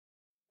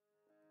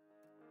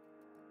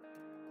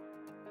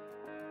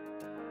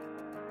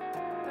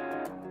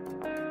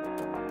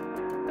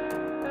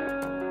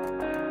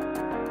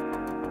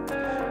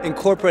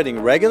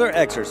Incorporating regular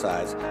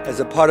exercise as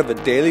a part of a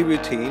daily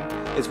routine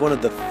is one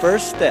of the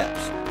first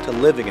steps to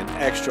living an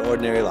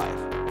extraordinary life.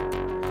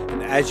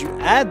 And as you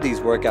add these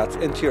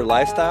workouts into your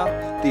lifestyle,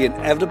 the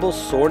inevitable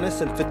soreness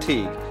and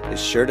fatigue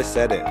is sure to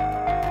set in.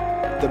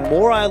 The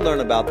more I learn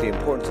about the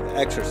importance of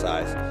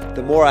exercise,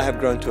 the more I have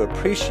grown to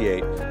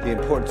appreciate the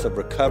importance of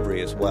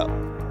recovery as well.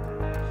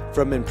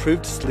 From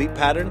improved sleep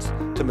patterns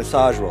to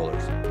massage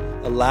rollers,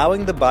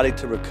 allowing the body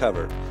to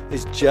recover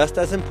is just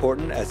as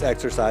important as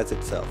exercise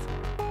itself.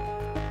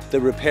 The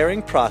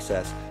repairing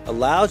process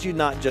allows you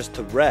not just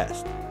to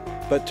rest,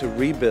 but to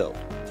rebuild,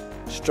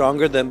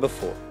 stronger than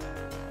before.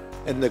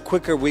 And the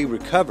quicker we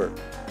recover,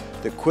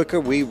 the quicker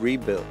we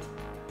rebuild.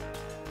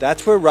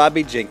 That's where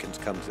Robby Jenkins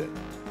comes in.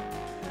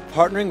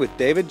 Partnering with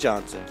David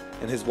Johnson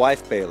and his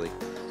wife Bailey,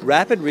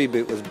 Rapid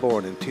Reboot was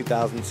born in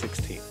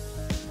 2016.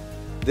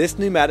 This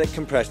pneumatic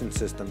compression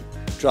system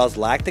draws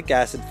lactic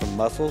acid from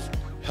muscles,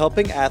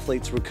 helping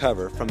athletes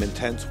recover from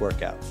intense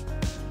workouts.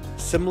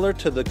 Similar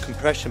to the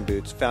compression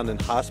boots found in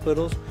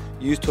hospitals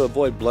used to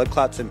avoid blood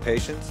clots in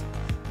patients,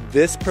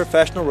 this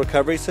professional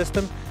recovery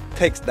system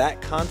takes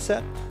that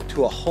concept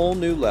to a whole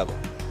new level.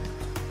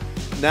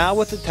 Now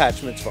with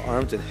attachments for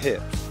arms and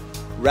hips,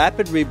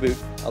 Rapid Reboot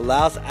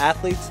allows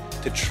athletes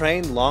to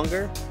train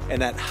longer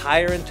and at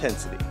higher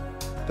intensity.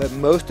 But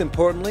most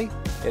importantly,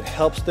 it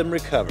helps them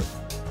recover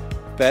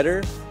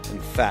better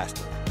and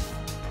faster.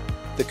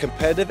 The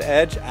competitive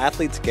edge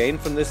athletes gain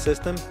from this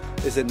system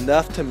is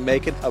enough to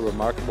make it a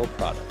remarkable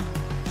product.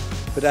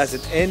 But as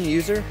an end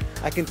user,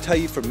 I can tell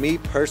you for me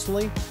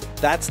personally,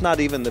 that's not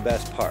even the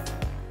best part.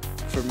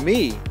 For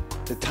me,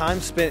 the time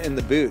spent in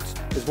the boots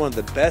is one of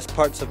the best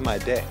parts of my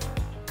day.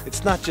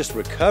 It's not just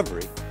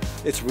recovery,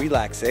 it's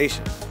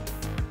relaxation.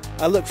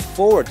 I look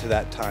forward to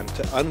that time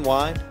to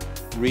unwind,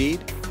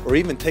 read, or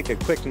even take a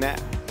quick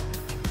nap.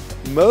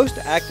 Most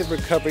active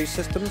recovery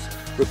systems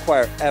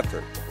require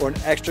effort or an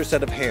extra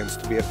set of hands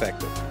to be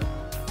effective.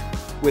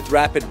 With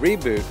Rapid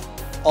Reboot,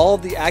 all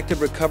the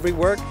active recovery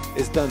work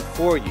is done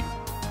for you,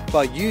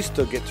 while you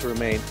still get to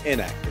remain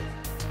inactive,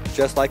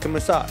 just like a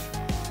massage.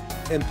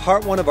 In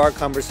part 1 of our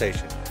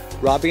conversation,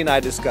 Robbie and I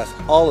discuss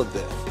all of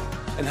this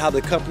and how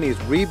the company is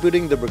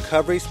rebooting the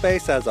recovery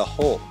space as a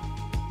whole.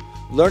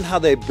 Learn how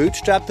they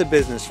bootstrap the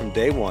business from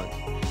day one,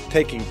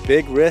 taking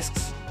big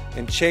risks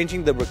and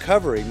changing the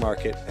recovery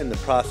market in the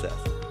process.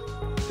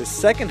 The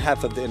second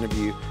half of the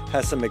interview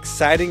has some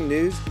exciting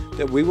news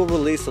that we will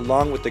release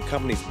along with the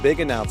company's big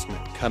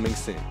announcement coming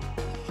soon.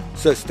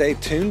 So stay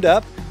tuned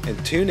up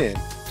and tune in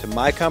to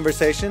my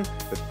conversation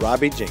with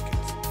Robby Jenkins.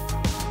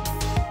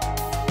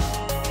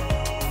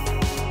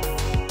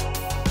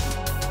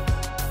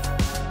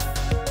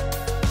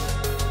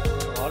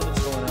 A lot of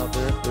it's going out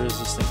there. There's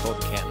this thing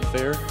called the Canton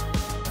Fair.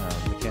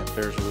 The Canton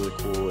Fair is really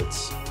cool.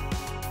 It's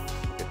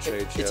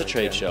a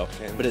trade show,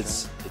 but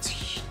it's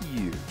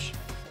huge.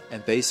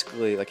 And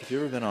basically, like if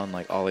you've ever been on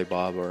like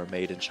Alibaba or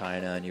Made in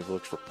China and you've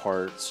looked for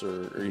parts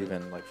or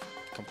even like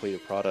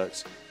completed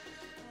products,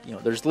 you know,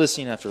 there's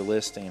listing after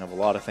listing of a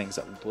lot of things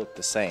that look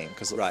the same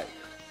because Right.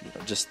 You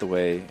know, just the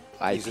way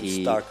IP.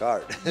 Using stock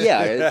art.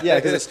 yeah,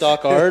 because it's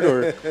stock art,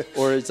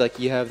 or it's like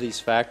you have these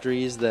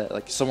factories that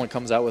like someone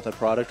comes out with a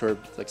product or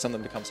like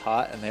something becomes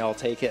hot and they all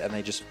take it and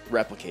they just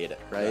replicate it,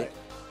 right?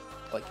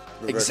 Like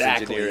Reverse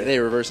exactly, engineer it. they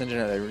reverse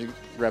engineer, they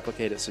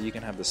replicate it so you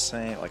can have the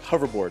same like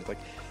hoverboard. Like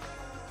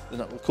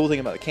the cool thing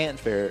about the Canton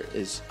Fair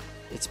is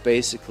it's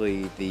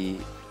basically the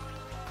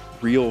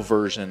real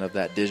version of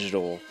that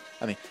digital.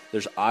 I mean,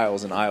 there's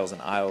aisles and aisles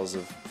and aisles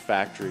of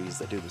factories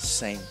that do the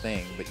same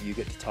thing, but you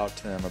get to talk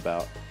to them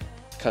about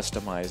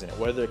customizing it.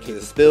 What are their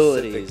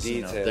capabilities?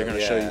 You know, they're going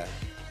to show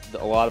you.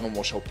 A lot of them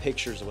will show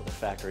pictures of what the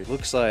factory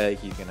looks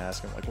like. You can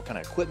ask them like, what kind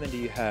of equipment do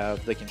you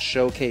have? They can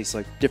showcase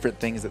like different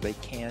things that they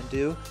can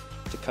do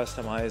to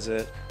customize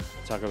it.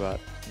 Talk about,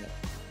 you know,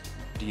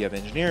 do you have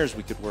engineers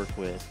we could work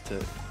with to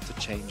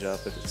change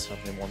up if it's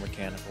something more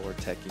mechanical or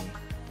techie?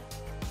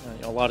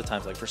 You know, a lot of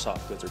times like for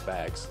soft goods or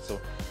bags. So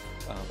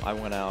I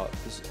went out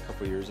this a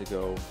couple years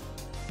ago.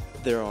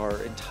 There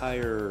are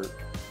entire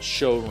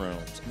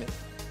showrooms. I mean,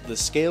 the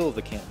scale of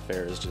the Canton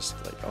Fair is just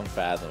like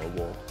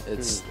unfathomable.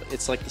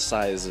 It's like the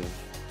size of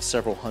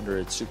several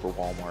hundred super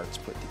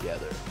Walmarts put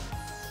together.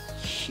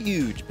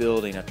 Huge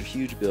building after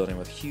huge building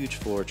with huge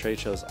floor, trade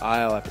shows,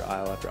 aisle after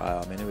aisle after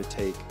aisle. I mean, it would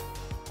take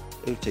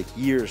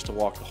years to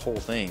walk the whole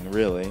thing,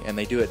 really, and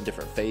they do it in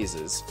different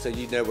phases. So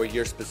you know where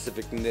your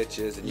specific niche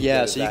is.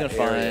 And so you can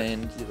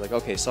find like,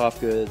 okay,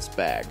 soft goods,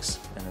 bags,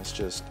 and it's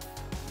just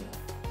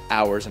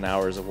hours and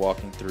hours of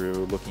walking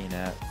through, looking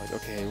at like,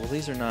 okay, well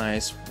these are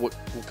nice. What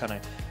kind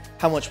of,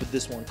 how much would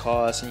this one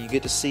cost? And you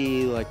get to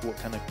see like what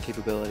kind of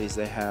capabilities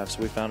they have.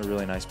 So we found a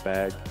really nice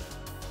bag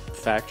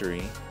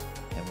factory,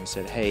 and we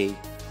said, hey,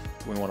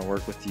 we want to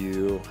work with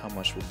you. How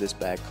much would this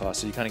bag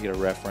cost? So you kind of get a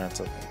reference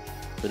of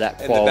for that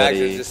quality. And the bags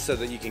are just so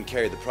that you can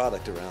carry the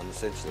product around,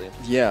 essentially.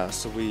 Yeah.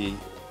 So we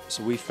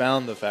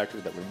found the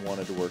factory that we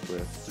wanted to work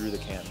with through the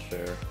Canton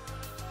Fair.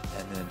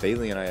 And then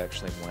Bailey and I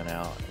actually went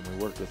out and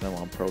we worked with them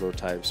on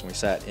prototypes, and we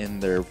sat in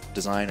their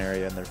design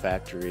area in their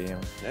factory.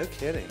 No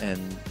kidding.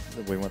 And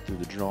we went through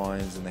the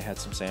drawings, and they had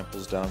some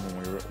samples done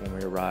when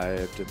we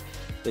arrived, and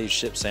they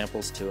shipped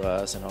samples to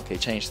us, and okay,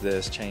 change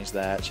this, change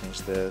that, change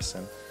this,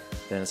 and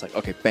then it's like,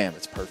 okay, bam,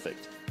 it's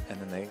perfect. And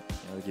then they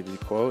they give you a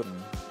quote,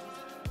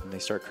 and they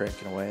start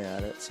cranking away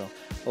at it. So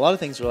a lot of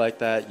things are like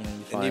that. You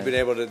find, and you've been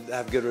able to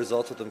have good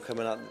results with them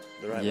coming out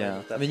the right way.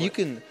 Yeah, I mean, you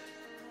can,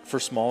 for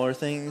smaller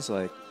things,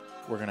 like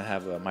we're gonna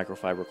have a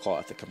microfiber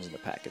cloth that comes in the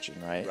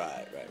packaging, right?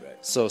 Right.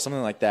 So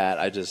something like that,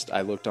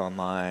 I looked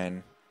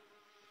online.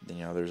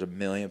 There's a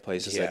million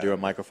places that do a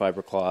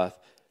microfiber cloth.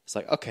 It's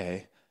like,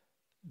 okay,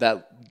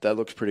 that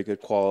looks pretty good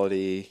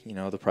quality.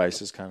 The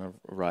price is kind of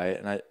right.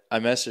 And I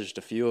messaged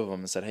a few of them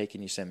and said, hey,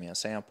 can you send me a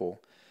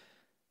sample?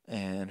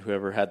 And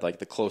whoever had like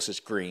the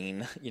closest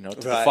green, to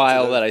the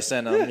file that I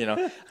sent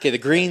them, okay, the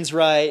green's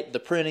right, the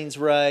printing's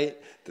right,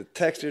 the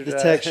texture's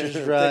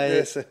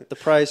right, the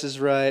price is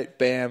right,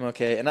 bam,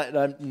 okay. And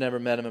I've never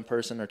met them in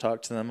person or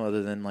talked to them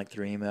other than like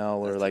through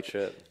email or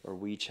or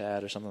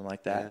WeChat or something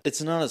like that. Yeah.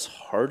 It's not as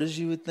hard as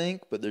you would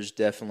think, but there's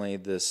definitely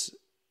this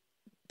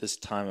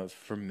time of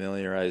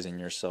familiarizing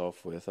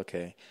yourself with,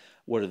 okay,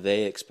 what are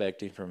they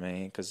expecting from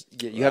me? Because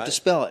you have to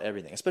spell out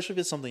everything, especially if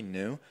it's something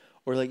new,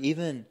 or like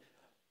even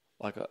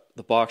like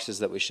the boxes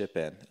that we ship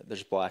in.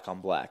 There's black on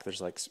black.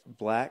 There's like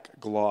black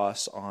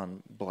gloss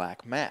on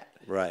black matte.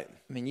 Right.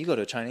 I mean, you go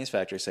to a Chinese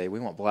factory, say we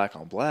want black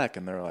on black,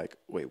 and they're like,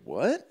 "Wait,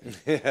 what?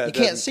 Yeah, you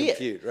can't see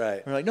it."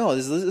 Right. We're like, "No,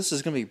 this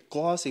is going to be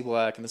glossy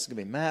black, and this is going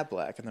to be matte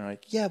black." And they're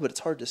like, "Yeah, but it's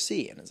hard to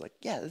see." And it's like,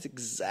 "Yeah, that's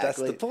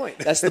exactly the point.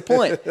 That's the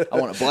point. I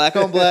want a black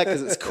on black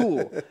because it's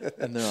cool."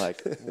 And they're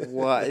like,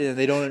 "Why?" And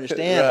they don't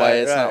understand why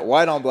it's not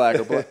white on black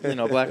or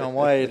black on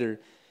white, or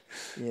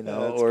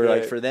or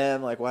like for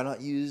them, like why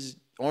not use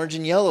orange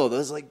and yellow?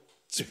 Those like.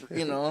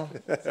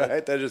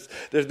 Right. There's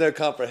no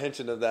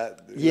comprehension of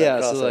that.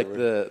 Yeah, so like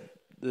the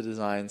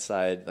design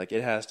side, like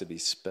it has to be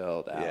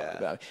spelled out.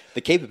 Yeah.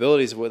 The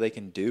capabilities of what they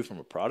can do from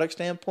a product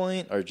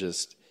standpoint are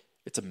just,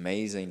 it's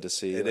amazing to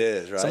see. It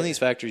is, right? Some of these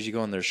factories, you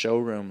go in their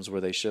showrooms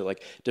where they show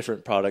like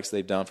different products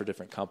they've done for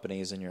different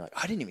companies, and you're like,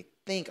 I didn't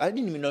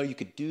even know you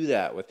could do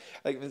that with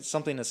like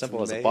something as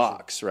simple as a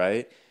box,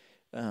 right?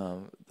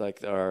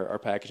 Like our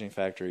packaging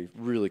factory,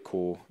 really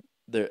cool.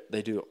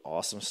 They do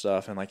awesome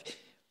stuff, and like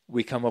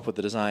we come up with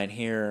the design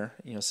here,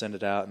 send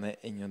it out,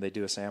 and they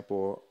do a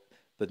sample.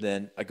 But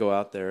then I go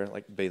out there,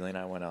 like Bailey and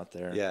I went out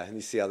there. Yeah, and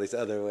you see all these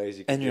other ways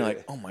you can and you're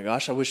like, oh my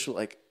gosh, I wish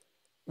like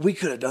we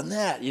could have done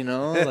that, Like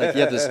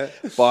you have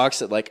this box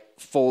that like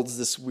folds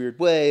this weird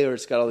way, or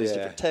it's got all these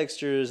different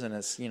textures, and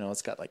it's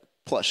it's got like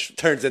plush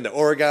turns into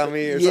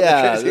origami or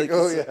something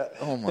crazy. Like,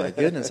 oh my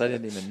goodness, I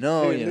didn't even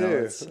know.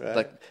 It's right?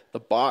 Like the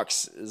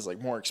box is like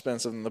more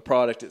expensive than the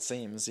product, it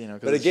seems.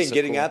 But again,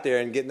 getting out there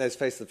and getting those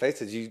face to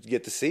faces, you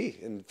get to see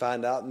and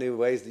find out new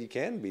ways that you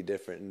can be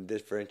different and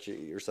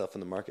differentiate yourself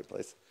in the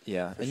marketplace.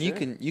 Yeah, and you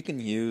can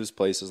use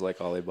places like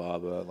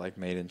Alibaba, like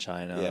Made in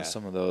China,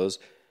 some of those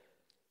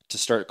to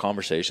start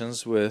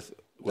conversations with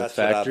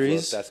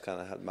factories. That's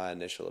kind of my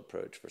initial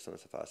approach for some of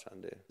the stuff I was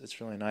trying to do.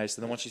 It's really nice.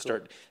 And then once you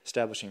start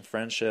establishing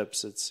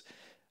friendships,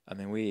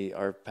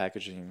 our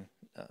packaging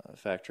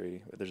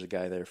factory, there's a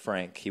guy there,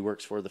 Frank. He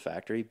works for the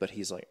factory, but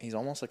he's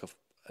almost like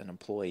an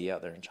employee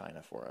out there in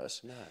China for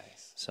us.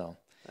 Nice. So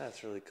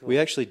that's really cool. We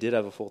actually did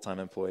have a full-time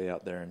employee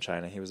out there in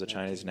China. He was a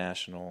Chinese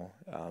national,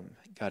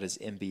 got his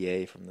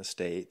MBA from the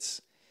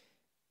States,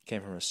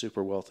 came from a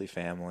super wealthy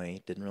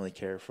family, didn't really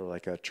care for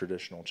like a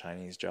traditional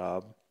Chinese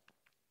job.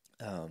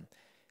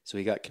 So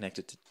he got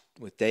connected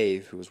with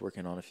Dave, who was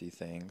working on a few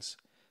things.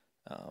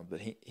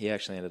 But he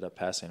actually ended up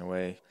passing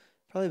away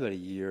probably about a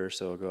year or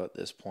so ago at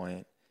this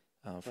point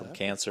from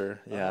cancer.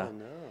 Yeah. Oh,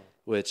 no.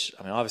 Which,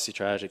 obviously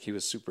tragic. He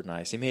was super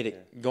nice. He made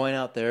it, going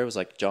out there, it was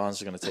like,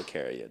 John's going to take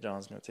care of you.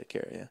 John's going to take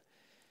care of you.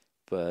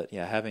 But,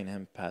 yeah, having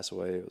him pass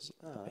away,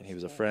 he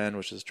was a friend,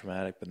 which is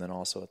traumatic. But then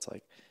also it's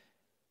like,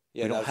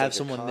 we don't have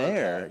someone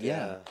there.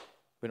 Yeah.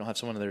 We don't have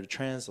someone there to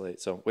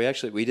translate. So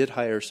we did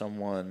hire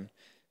someone.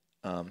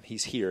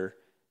 He's here.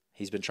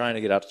 He's been trying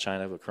to get out to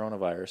China, but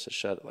coronavirus has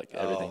shut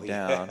everything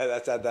down.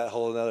 That's that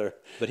whole other.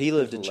 But he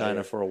lived in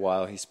China for a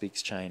while. He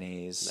speaks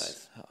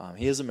Chinese. Nice.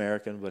 He is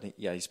American, but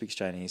he speaks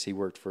Chinese. He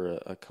worked for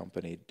a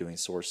company doing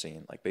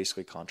sourcing, like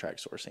basically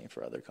contract sourcing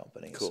for other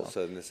companies. Cool.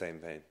 So in the same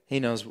vein,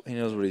 he knows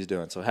what he's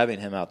doing. So having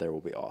him out there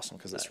will be awesome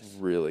because it's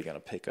really going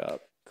to pick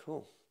up.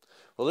 Cool.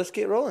 Well, let's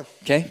get rolling.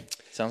 Okay,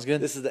 sounds good.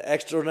 This is the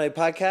Extraordinary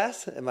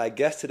Podcast, and my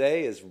guest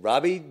today is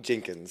Robby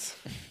Jenkins.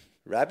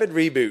 Rapid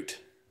Reboot.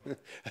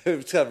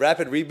 It's called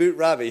Rapid Reboot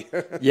Robbie.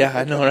 Yeah,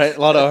 I know, right?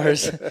 A lot of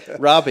ours.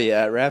 Robbie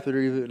at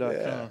rapidreboot.com.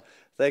 Yeah.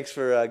 Thanks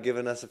for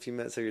giving us a few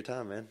minutes of your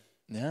time, man.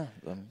 Yeah.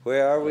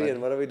 Where are we and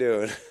what are we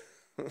doing?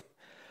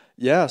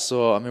 Yeah,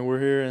 so, we're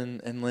here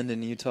in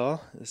Linden, Utah.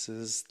 This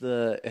is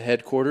the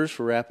headquarters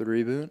for Rapid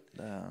Reboot.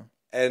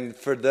 And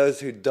for those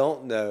who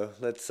don't know,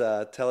 let's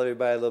tell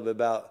everybody a little bit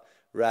about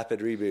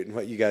Rapid Reboot and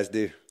what you guys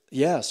do.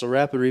 Yeah, so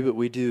Rapid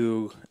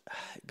Reboot,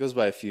 it goes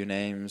by a few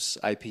names: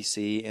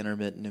 IPC,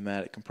 intermittent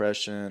pneumatic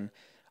compression,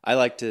 I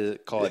like to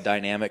call it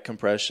dynamic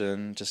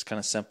compression, just kind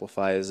of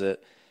simplifies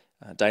it.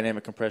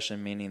 Dynamic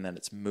compression meaning that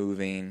it's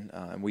moving,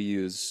 and we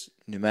use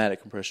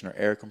pneumatic compression or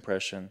air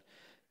compression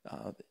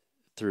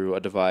through a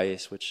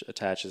device which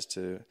attaches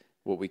to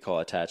what we call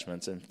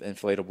attachments and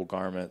inflatable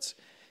garments.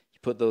 You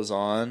put those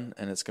on,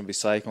 and it's going to be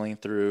cycling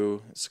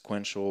through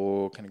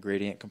sequential kind of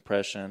gradient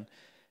compression.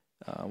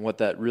 What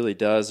that really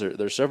does,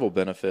 there's several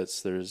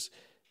benefits. There's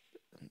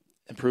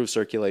improved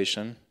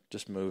circulation,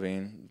 just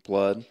moving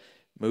blood,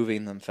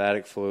 moving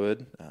lymphatic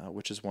fluid,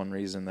 which is one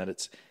reason that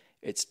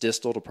it's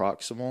distal to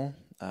proximal,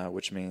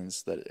 which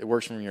means that it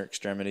works from your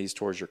extremities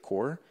towards your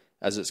core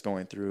as it's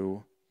going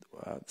through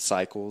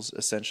cycles,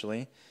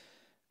 essentially.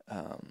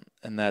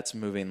 And that's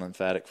moving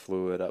lymphatic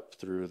fluid up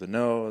through the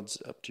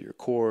nodes, up to your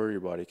core.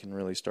 Your body can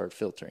really start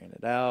filtering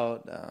it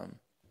out.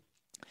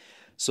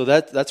 So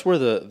that's where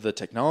the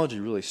technology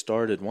really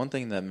started. One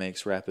thing that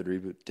makes Rapid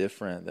Reboot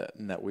different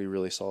that we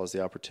really saw as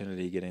the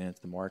opportunity getting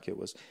into the market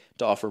was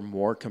to offer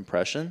more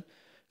compression.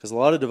 Because a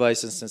lot of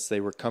devices, since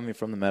they were coming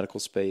from the medical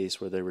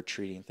space where they were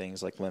treating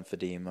things like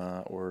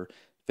lymphedema or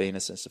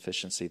venous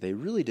insufficiency, they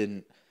really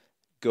didn't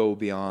go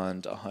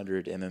beyond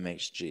 100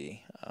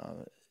 mmHg.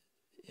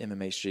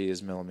 mmHg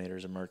is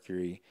millimeters of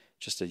mercury,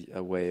 just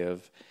a way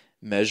of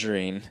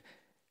measuring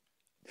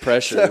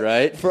pressure, So,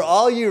 right? For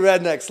all you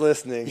rednecks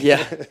listening,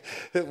 Yeah.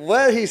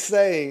 what he's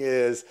saying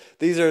is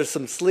these are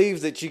some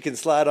sleeves that you can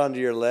slide onto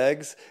your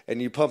legs, and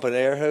you pump an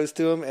air hose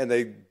to them, and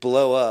they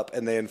blow up,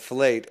 and they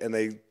inflate, and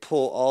they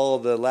pull all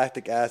the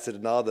lactic acid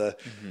and all the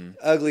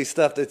ugly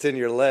stuff that's in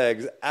your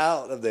legs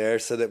out of there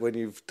so that when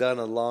you've done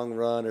a long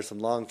run or some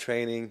long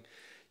training,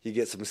 you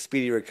get some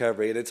speedy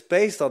recovery. And it's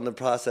based on the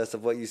process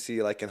of what you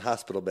see like in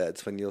hospital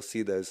beds when you'll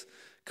see those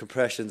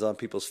compressions on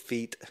people's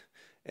feet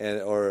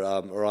and or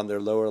on their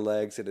lower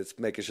legs, and it's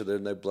making sure there are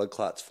no blood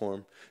clots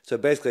form. So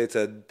basically, it's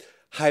a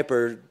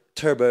hyper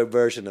turbo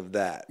version of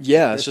that.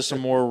 Yeah, it's just a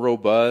more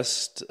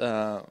robust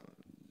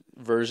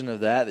version of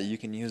that you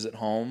can use at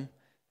home.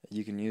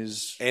 You can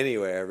use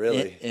Anywhere,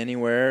 really.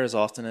 anywhere as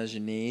often as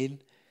you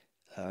need.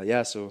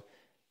 It's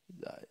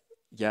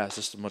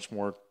just a much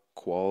more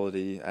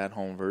quality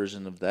at-home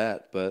version of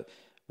that. But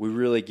we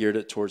really geared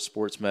it towards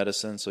sports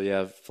medicine. So you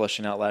have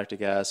flushing out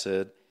lactic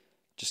acid,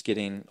 just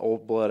getting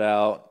old blood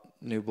out,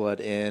 new blood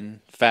in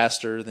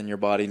faster than your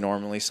body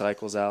normally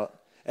cycles out.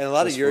 And a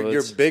lot of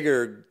your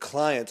bigger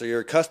clients or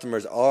your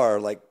customers are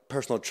like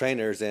personal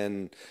trainers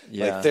and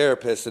like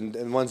therapists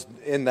and ones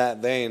in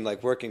that vein,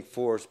 like working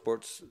for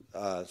sports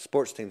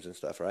teams and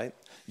stuff, right?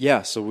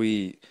 Yeah, so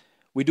we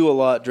do a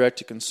lot direct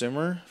to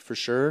consumer for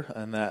sure,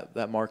 and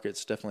that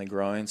market's definitely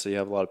growing. So you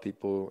have a lot of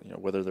people,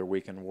 whether they're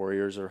weekend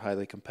warriors or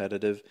highly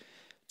competitive,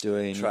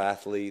 doing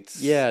triathletes.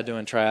 Yeah,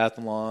 doing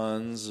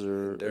triathlons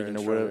or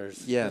endurance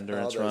runners. Yeah,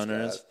 endurance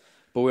runners. Guys.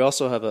 But we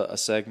also have a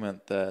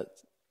segment that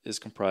is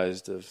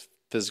comprised of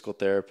physical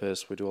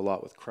therapists. We do a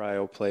lot with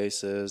cryo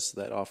places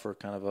that offer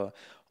kind of a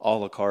a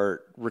la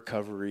carte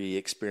recovery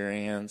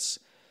experience.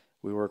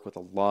 We work with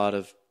a lot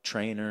of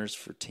trainers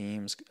for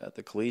teams at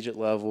the collegiate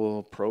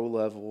level, pro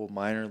level,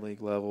 minor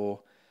league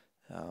level,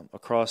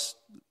 across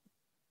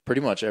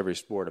pretty much every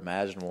sport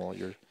imaginable.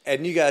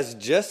 And you guys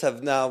just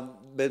have now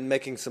been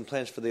making some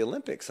plans for the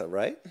Olympics,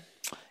 right?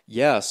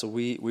 Yeah, so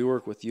we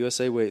work with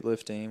USA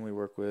Weightlifting. We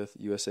work with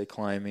USA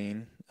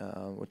Climbing,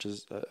 which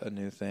is a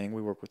new thing.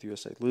 We work with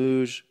USA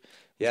Luge.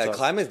 Yeah,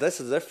 climbing,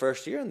 this is their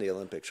first year in the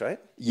Olympics, right?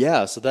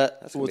 Yeah, so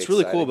that's what's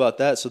really cool about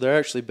that. So they're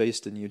actually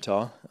based in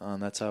Utah.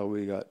 That's how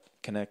we got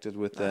connected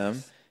with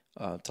them,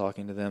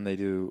 talking to them. They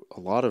do a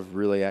lot of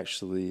really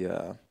actually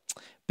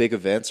big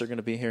events are going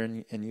to be here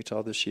in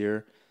Utah this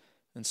year.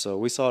 And so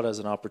we saw it as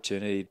an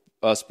opportunity,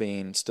 us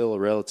being still a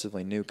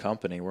relatively new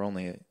company. We're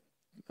only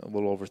a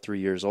little over 3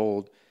 years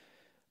old.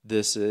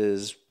 This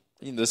is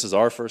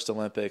our first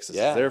Olympics. This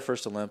is their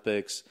first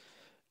Olympics.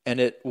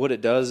 And what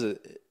it does,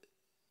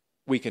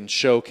 we can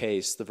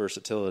showcase the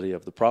versatility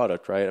of the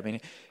product, right? I mean,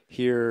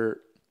 here's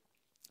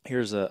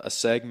a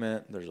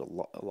segment. There's a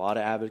lot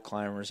of avid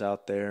climbers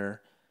out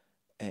there,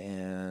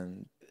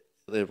 and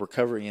the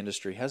recovery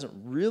industry hasn't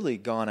really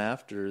gone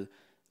after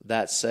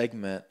that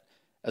segment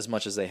as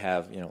much as they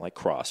have, like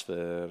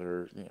CrossFit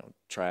or,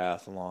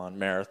 triathlon,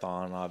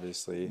 marathon,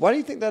 obviously. Why do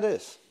you think that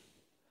is?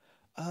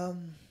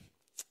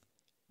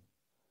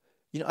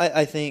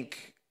 I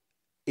think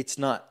it's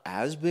not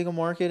as big a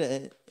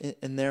market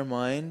in their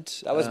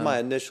mind. That was my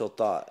initial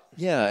thought.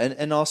 Yeah,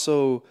 and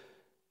also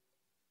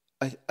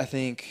I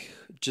think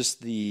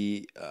just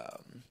the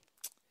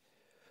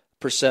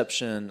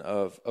perception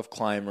of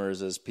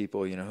climbers as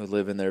people, who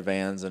live in their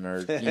vans and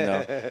are,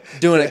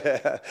 doing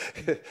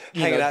it,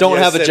 don't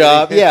have a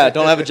job. Yeah,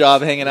 don't have a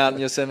job hanging out in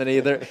Yosemite.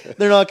 They're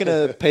not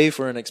going to pay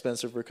for an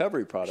expensive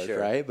recovery product,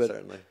 right? But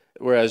certainly.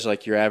 Whereas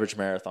like your average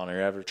marathoner,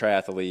 your average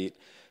triathlete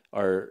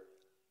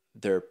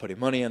they're putting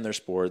money in their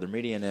sport. Their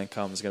median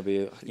income is going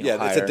to be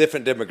higher. It's a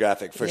different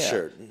demographic for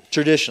sure.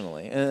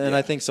 Traditionally, and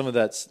I think some of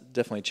that's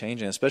definitely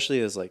changing, especially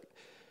as like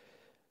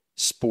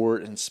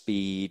sport and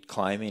speed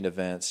climbing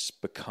events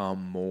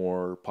become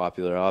more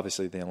popular.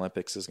 Obviously, the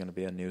Olympics is going to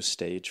be a new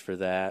stage for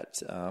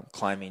that.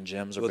 Climbing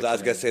gyms are. Well, I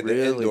was going to say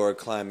really, the indoor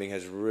climbing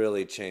has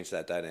really changed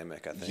that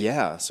dynamic, I think.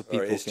 Yeah, so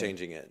people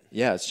changing it.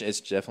 Yeah,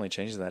 it's definitely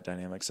changing that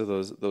dynamic. So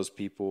those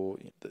people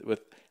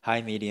with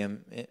high,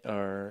 medium,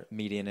 or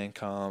median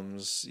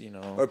incomes,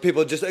 or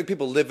people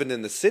living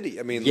in the city.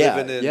 I mean, yeah,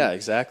 living in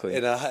exactly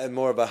in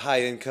more of a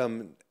high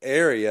income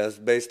areas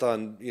based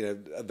on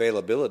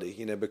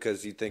availability.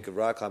 Because you think of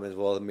rock climbing as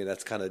well. I mean,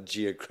 that's kind of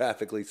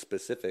geographically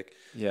specific.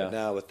 Yeah. But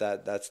now with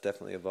that's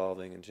definitely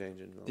evolving and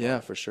changing. Yeah,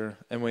 for sure.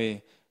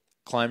 And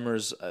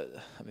climbers,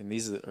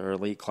 these are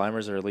elite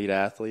climbers, are elite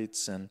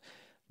athletes, and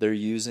they're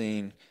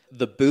using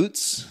the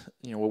boots,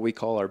 what we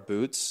call our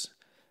boots.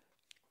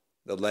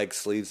 The leg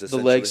sleeves,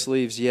 essentially. The leg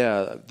sleeves,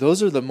 yeah.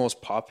 Those are the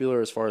most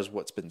popular as far as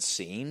what's been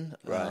seen.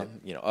 Right.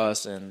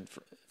 Us and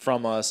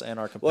from us and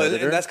our competitor.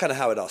 Well, and that's kind of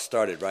how it all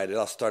started, right? It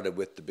all started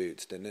with the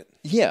boots, didn't it?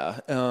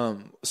 Yeah.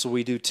 So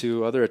we do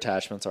 2 other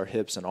attachments, our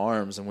hips and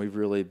arms, and we've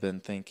really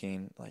been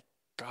thinking, like,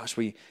 gosh,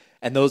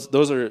 and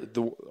those are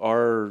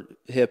our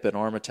hip and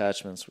arm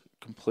attachments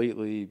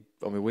completely.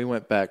 I mean, we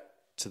went back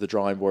to the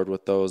drawing board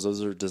with those.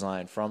 Those are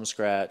designed from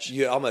scratch.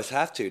 You almost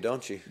have to,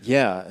 don't you?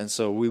 Yeah, and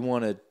so we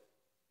wanted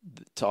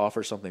to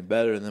offer something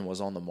better than was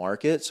on the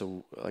market.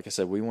 So, like I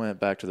said, we went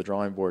back to the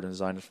drawing board and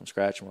designed it from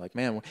scratch. And we're like,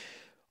 man,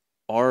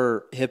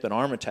 our hip and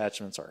arm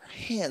attachments are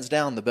hands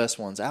down the best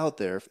ones out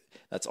there.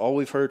 That's all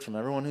we've heard from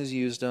everyone who's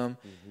used them.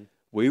 Mm-hmm.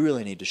 We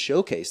really need to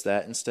showcase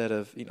that instead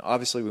of,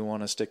 obviously we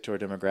want to stick to our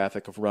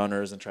demographic of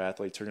runners and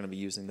triathletes who are going to be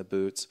using the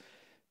boots,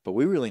 but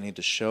we really need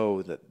to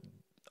show that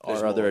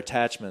our other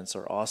attachments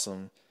are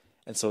awesome.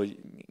 And so you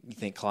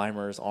think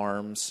climbers,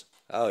 arms.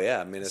 Oh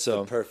yeah. I mean, that's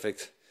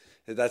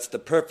the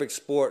perfect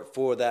sport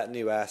for that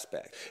new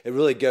aspect. It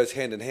really goes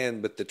hand in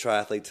hand with the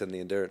triathletes and the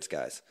endurance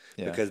guys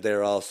because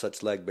they're all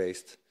such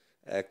leg-based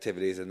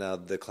activities, and now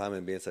the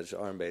climbing being such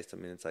arm-based. I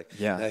mean, it's like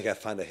now you got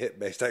to find a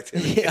hip-based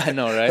activity. Yeah, I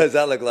know, right? What does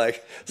that look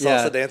like?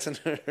 Salsa dancing?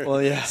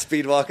 Or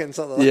speed walking,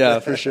 something like that? Yeah,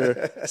 for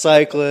sure.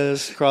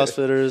 Cyclists,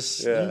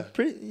 CrossFitters,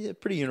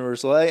 pretty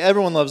universal.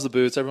 Everyone loves the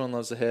boots, everyone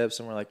loves the hips,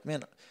 and we're like,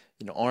 man,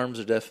 arms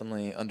are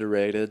definitely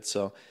underrated.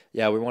 So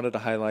yeah, we wanted to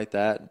highlight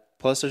that.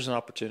 Plus, there's an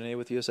opportunity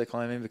with USA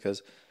Climbing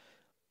because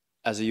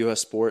as a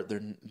U.S. sport,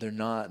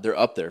 they're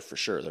up there for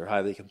sure. They're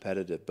highly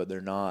competitive, but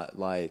they're not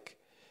like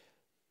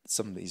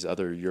some of these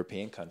other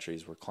European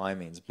countries where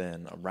climbing's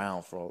been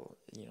around for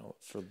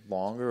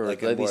longer, or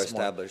like a more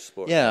established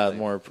sport. Yeah,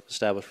 more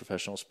established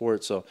professional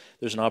sport. So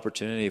there's an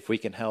opportunity if we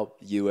can help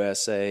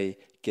USA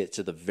get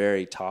to the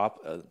very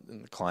top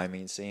in the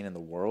climbing scene in the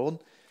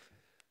world.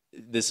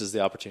 This is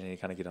the opportunity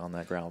to kind of get on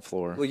that ground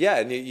floor. Well, yeah,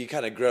 and you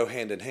kind of grow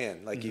hand in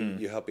hand. Like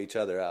you help each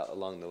other out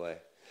along the way.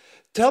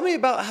 Tell me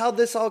about how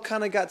this all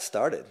kind of got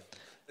started.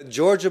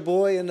 Georgia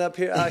boy ended up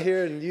out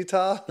here in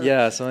Utah.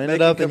 Yeah, so I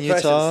ended up in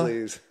Utah.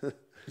 Sleeves.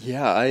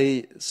 Yeah,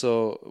 I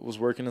was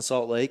working in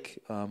Salt Lake.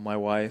 My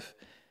wife,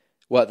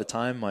 at the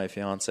time, my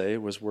fiance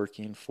was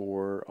working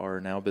for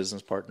our now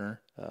business partner.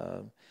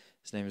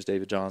 His name is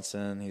David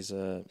Johnson. He's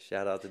a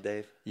shout out to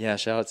Dave. Yeah,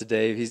 shout out to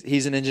Dave.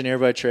 He's an engineer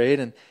by trade,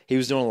 and he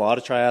was doing a lot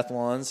of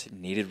triathlons. He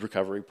needed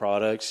recovery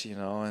products,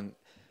 and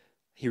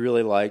he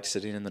really liked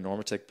sitting in the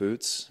Normatec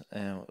boots.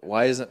 And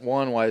why isn't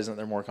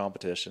there more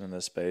competition in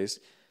this space?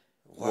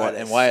 Why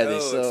are they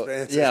so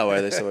expensive? Yeah, why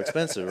are they so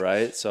expensive,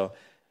 right? So,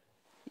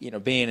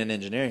 being an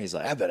engineer, he's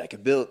like, I bet I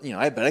could build,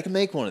 I bet I can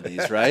make one of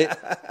these, right?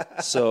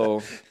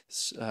 so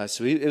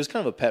it was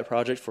kind of a pet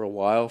project for a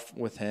while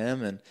with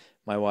him, and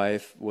my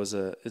wife is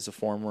a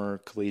former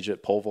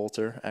collegiate pole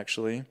vaulter,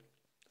 actually.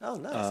 Oh,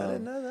 nice! I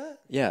didn't know that.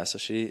 Yeah, so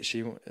she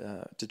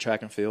did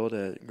track and field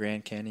at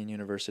Grand Canyon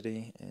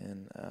University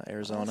in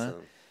Arizona,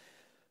 awesome.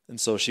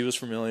 And so she was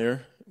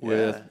familiar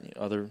with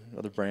other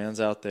brands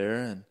out there,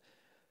 and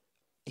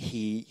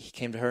he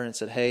came to her and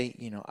said, "Hey,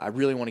 I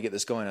really want to get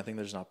this going. I think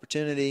there's an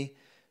opportunity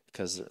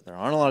because there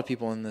aren't a lot of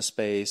people in this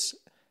space,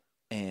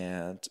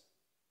 and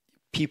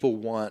people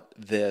want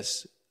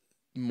this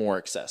more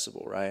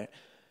accessible, right?"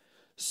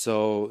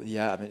 So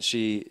yeah,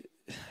 she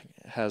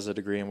has a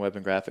degree in web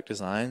and graphic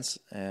designs,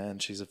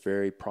 and she's a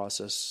very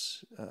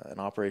process and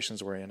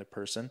operations oriented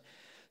person.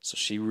 So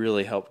she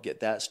really helped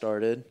get that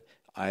started.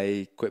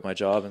 I quit my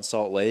job in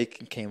Salt Lake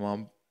and came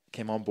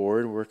on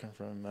board working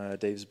from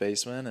Dave's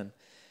basement, and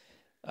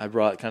I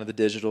brought kind of the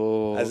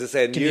digital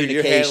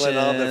you're handling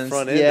all the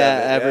front end of it.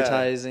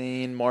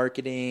 Advertising,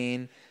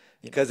 marketing.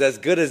 Because as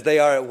good as they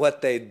are at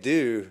what they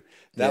do,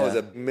 that was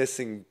a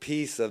missing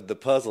piece of the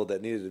puzzle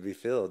that needed to be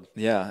filled.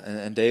 Yeah,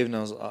 and Dave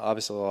knows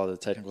obviously a lot of the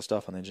technical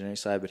stuff on the engineering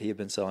side, but he had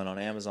been selling on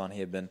Amazon.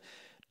 He had been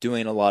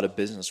doing a lot of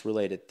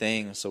business-related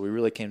things, so we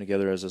really came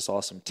together as this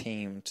awesome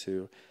team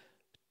to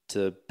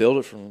build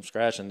it from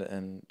scratch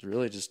and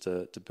really just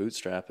to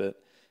bootstrap it.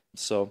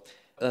 So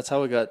that's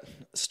how we got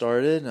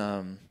started.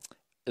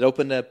 It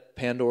opened up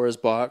Pandora's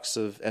box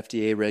of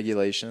FDA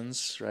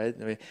regulations, right?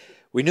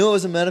 We knew it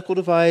was a medical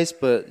device,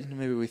 but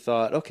maybe we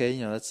thought, okay,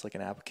 that's like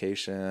an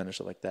application or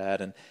something like that.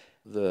 And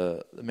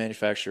the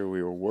manufacturer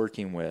we were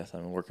working with,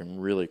 working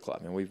really close.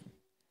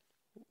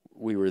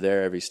 we were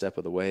there every step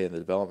of the way in the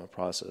development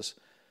process.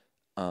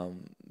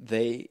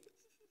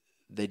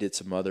 They did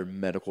some other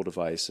medical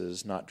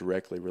devices, not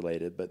directly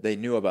related, but they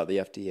knew about the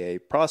FDA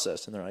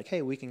process, and they're like,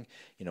 hey, we can,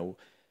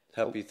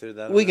 help you through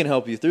that. We can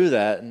help you through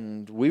that,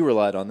 and we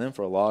relied on them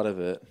for a lot of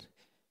it,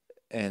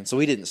 and so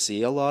we didn't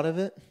see a lot of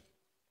it.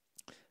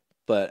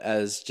 But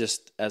as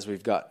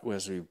we've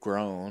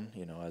grown,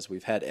 as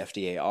we've had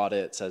FDA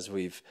audits,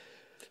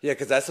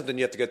 because that's something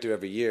you have to go through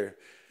every year.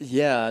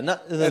 Yeah, and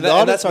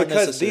that's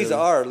because these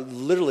are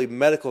literally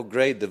medical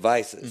grade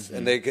devices,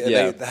 and they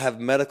have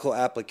medical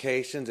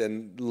applications,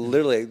 and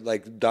literally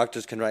like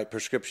doctors can write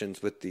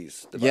prescriptions with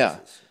these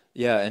devices.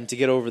 Yeah, and to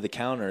get over the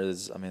counter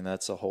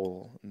that's a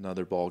whole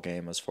another ball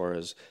game as far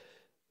as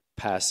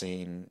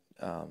passing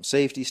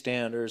safety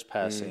standards,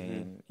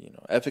 passing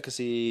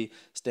efficacy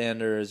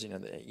standards.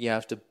 You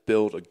have to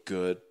build a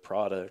good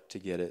product to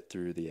get it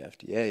through the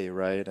FDA,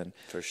 right? And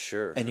for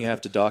sure, and you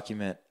have to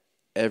document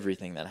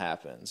everything that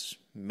happens,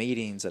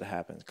 meetings that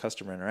happen,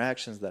 customer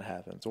interactions that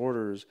happens,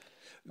 orders.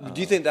 Do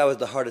you think that was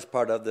the hardest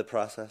part of the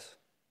process?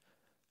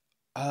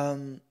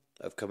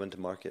 Of coming to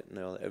market?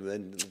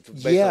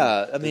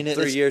 Yeah,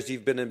 3 years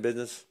you've been in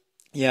business.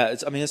 Yeah,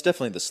 it's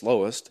definitely the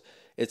slowest.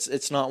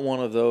 It's not one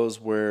of those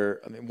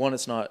where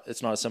it's not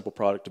a simple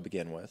product to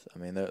begin with.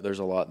 There's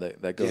a lot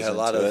that goes into it.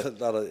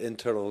 A lot of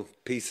internal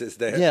pieces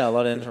there. Yeah, a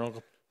lot of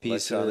internal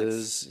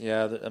pieces.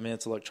 Yeah,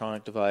 it's an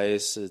electronic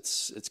device.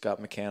 It's got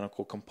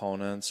mechanical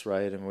components,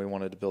 right? And we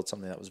wanted to build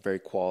something that was very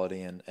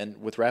quality.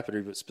 And with Rapid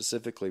Reboot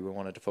specifically, we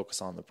wanted to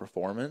focus on the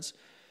performance,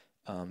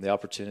 the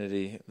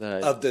opportunity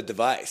of the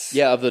device.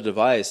 Yeah, of the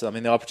device.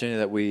 The opportunity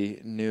that we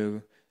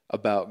knew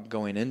about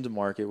going into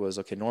market was,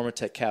 okay,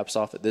 Normatec caps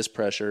off at this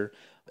pressure.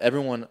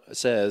 Everyone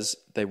says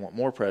they want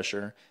more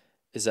pressure.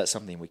 Is that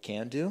something we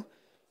can do?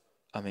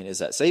 Is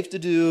that safe to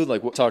do?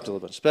 Like, we talked to a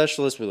bunch of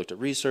specialists. We looked at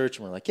research,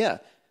 and we're like, yeah,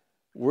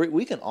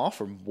 we can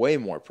offer way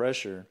more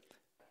pressure,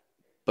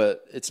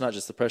 but it's not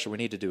just the pressure. We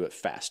need to do it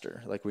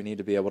faster. Like, we need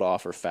to be able to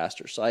offer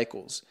faster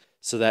cycles.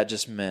 So that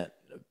just meant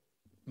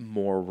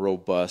more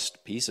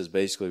robust pieces.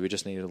 Basically, we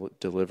just needed to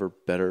deliver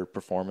better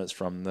performance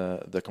from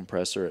the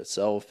compressor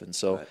itself. And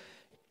so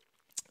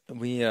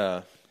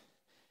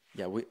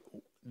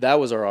that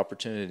was our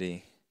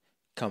opportunity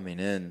coming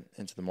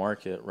into the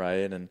market,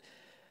 right?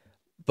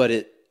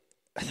 But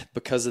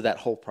because of that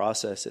whole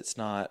process, it's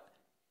not,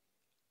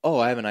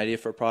 I have an idea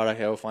for a product,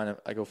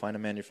 I go find a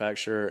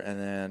manufacturer, and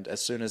then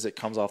as soon as it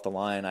comes off the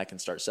line, I can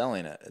start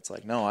selling it. It's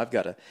like, no, I've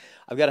got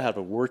to have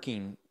a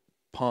working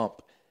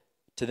pump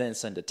to then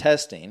send to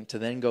testing, to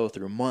then go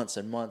through months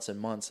and months and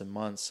months and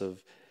months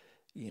of,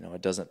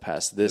 it doesn't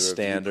pass this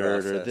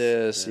standard or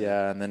this,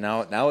 and then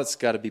now it's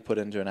got to be put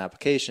into an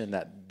application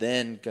that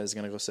then is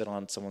going to go sit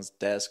on someone's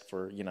desk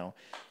for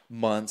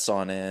months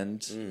on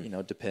end,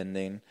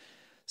 depending.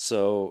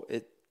 So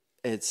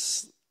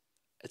it's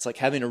like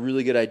having a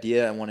really good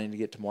idea and wanting to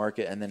get to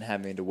market, and then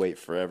having to wait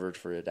forever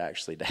for it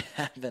actually to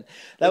happen.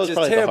 That was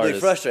probably terribly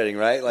frustrating,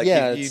 right? Like,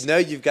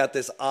 you've got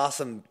this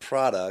awesome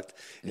product,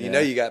 and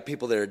you got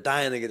people that are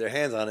dying to get their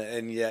hands on it,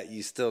 and yet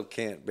you still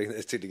can't bring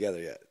those two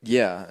together yet.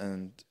 Yeah,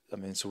 and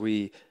so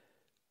we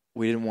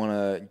didn't want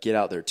to get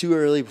out there too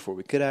early before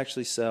we could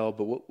actually sell.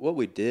 But what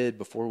we did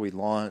before we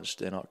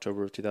launched in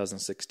October of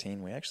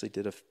 2016, we actually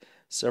did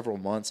several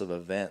months of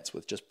events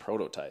with just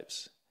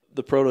prototypes.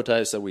 The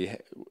prototypes that we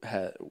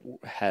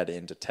had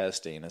into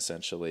testing,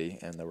 essentially,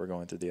 and that were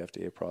going through the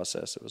FDA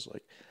process, it was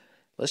like,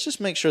 let's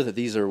just make sure that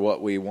these are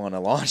what we want to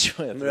launch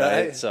with,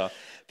 right? So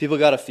people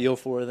got a feel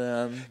for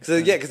them.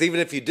 Because even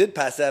if you did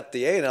pass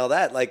FDA and all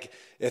that, like,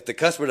 if the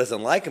customer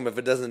doesn't like them, if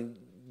it doesn't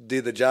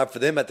do the job for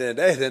them at the end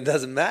of the day, then it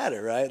doesn't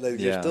matter, right? Like,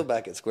 you're still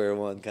back at square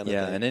one kind of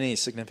thing. Yeah, and any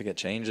significant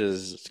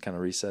changes kind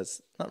of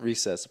not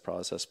resets the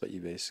process, but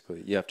you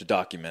have to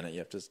document it. You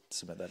have to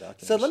submit that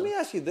document. So let me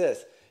ask you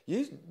this.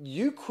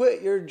 You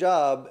quit your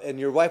job, and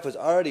your wife was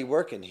already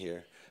working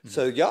here. Mm-hmm.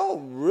 So y'all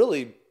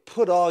really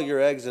put all your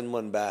eggs in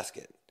one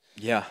basket.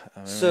 Yeah.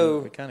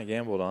 We kind of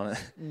gambled on it.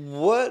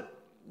 What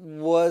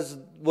was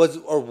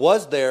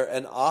there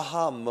an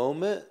aha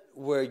moment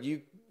where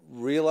you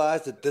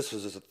realized that this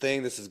was just a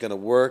thing, this is going to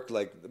work?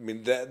 Like,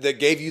 that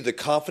gave you the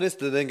confidence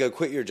to then go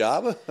quit your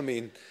job?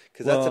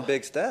 Because that's a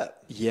big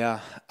step. Yeah.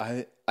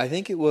 I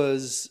think it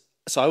was,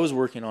 so I was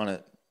working on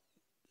it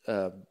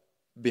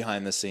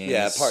behind the scenes.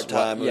 Yeah,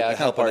 part-time. Kind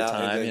of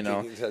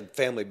part-time,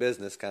 family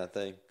business kind of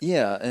thing.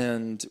 Yeah,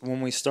 and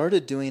when we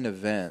started doing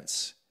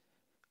events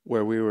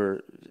where we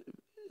were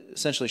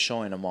essentially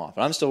showing them off,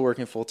 and I'm still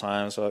working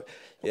full-time, so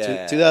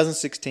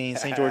 2016,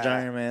 St. George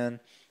Ironman,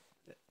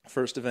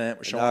 first event,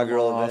 we're showing them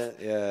off. Event,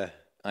 yeah.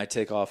 I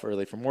take off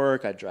early from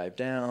work, I drive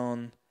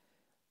down,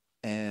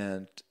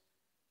 and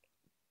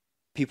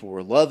people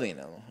were loving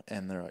them,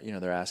 and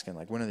they're asking,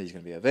 like, when are these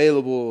going to be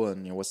available,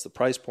 and what's the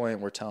price point?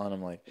 We're telling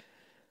them, like,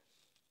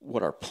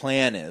 what our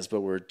plan is,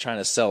 but we're trying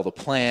to sell the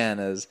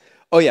plan as,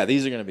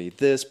 these are going to be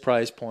this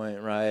price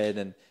point, right?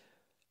 And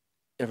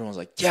everyone's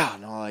like,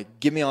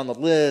 get me on the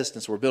list.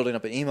 And so we're building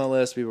up an email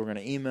list. People are going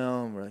to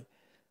email, and we're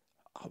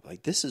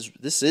like, this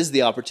is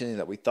the opportunity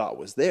that we thought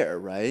was there,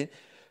 right?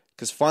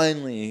 Because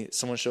finally,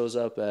 someone shows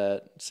up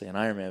at, say, an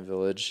Ironman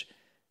Village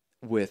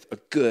with a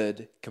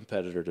good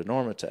competitor to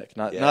Normatec.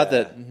 Not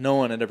that no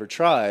one had ever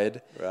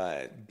tried,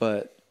 right?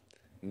 But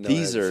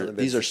these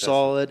are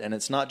solid, and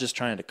it's not just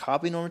trying to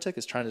copy Normatec;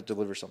 it's trying to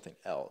deliver something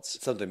else,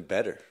 something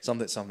better,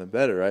 something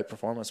better, right?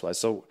 Performance wise.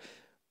 So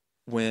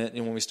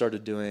when we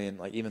started doing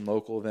like even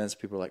local events,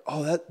 people were like,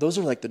 "Oh, those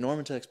are like the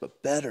Normatecs,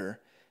 but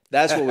better."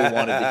 That's what we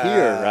wanted to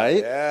hear,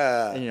 right?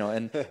 Yeah.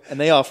 And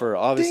they offer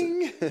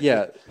obviously,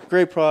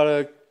 great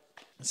product.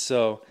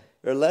 So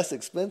they're less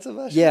expensive.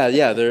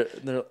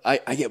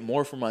 I get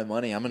more for my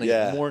money. I'm gonna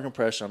get more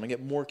compression. I'm gonna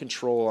get more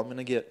control. I'm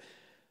gonna get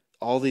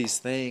all these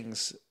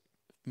things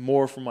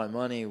more for my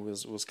money.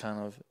 Was kind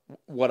of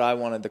what I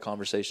wanted the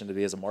conversation to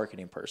be as a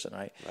marketing person,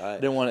 right? I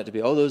didn't want it to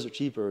be, oh, those are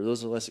cheaper, or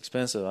those are less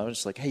expensive. I was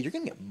just like, hey, you're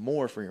gonna get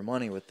more for your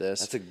money with this.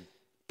 That's a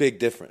big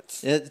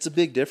difference. It's a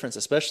big difference,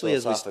 especially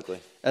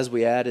as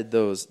we added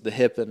the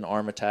hip and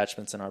arm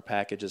attachments in our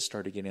packages,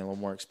 started getting a little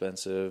more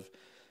expensive.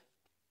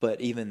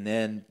 But even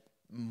then,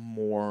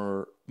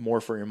 more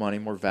for your money,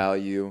 more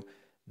value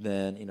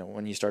than,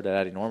 when you started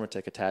adding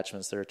Normatec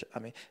attachments.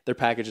 Their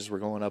packages were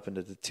going up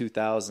into the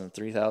 $2,000,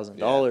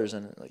 $3,000,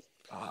 and like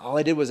all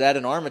I did was add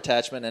an arm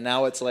attachment, and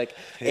now it's like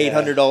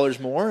 $800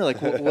 more.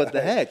 Like what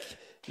the heck?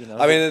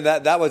 I mean,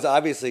 that was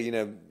obviously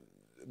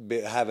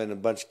having a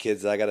bunch of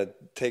kids that I got to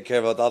take care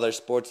of with all their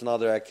sports and all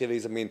their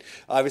activities. I mean,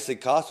 obviously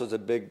cost was a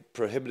big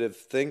prohibitive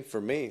thing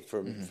for me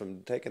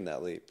from taking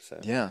that leap.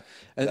 So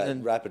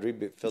and Rapid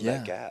Reboot filled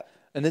that gap.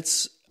 And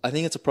I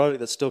think it's a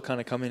product that's still kind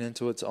of coming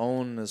into its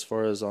own as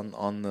far as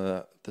on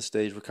the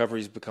stage.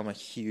 Recovery's become a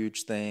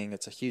huge thing.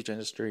 It's a huge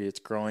industry. It's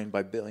growing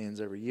by billions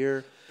every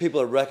year.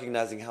 People are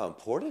recognizing how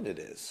important it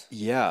is.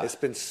 Yeah. It's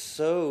been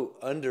so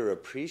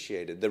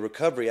underappreciated. The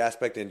recovery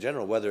aspect in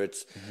general, whether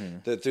it's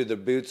through the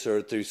boots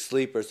or through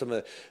sleep or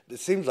something. It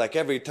seems like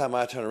every time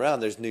I turn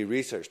around, there's new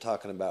research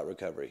talking about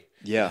recovery.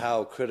 Yeah. And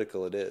how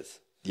critical it is.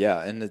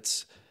 Yeah, and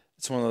it's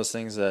one of those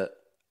things that,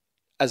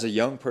 as a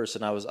young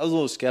person, I was a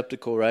little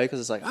skeptical, right?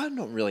 Because it's like, I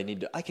don't really need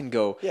to. I can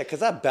go. Yeah,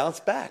 because I bounce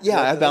back. Yeah,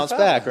 I bounce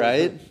back,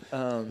 right?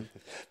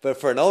 But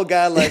for an old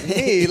guy like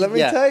me, let me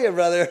tell you,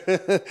 brother,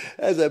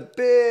 there's a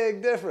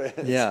big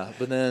difference. Yeah,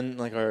 but then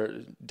like our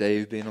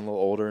Dave being a little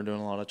older and doing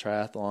a lot of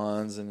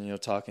triathlons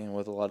and talking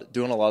with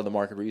doing a lot of the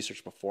market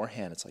research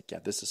beforehand, it's like,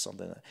 this is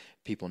something that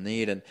people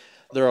need. And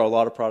there are a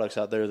lot of products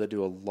out there that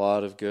do a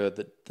lot of good,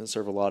 that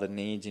serve a lot of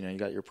needs. You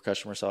got your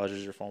percussion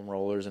massagers, your foam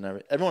rollers,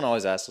 and everyone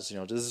always asks us,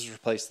 does this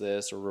replace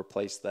this or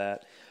replace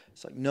that?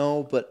 It's like,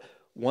 no, but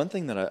one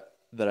thing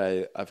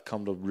that I've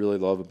come to really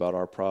love about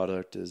our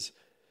product is,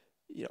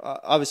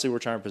 obviously we're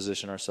trying to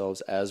position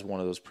ourselves as one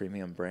of those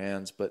premium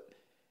brands, but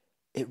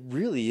it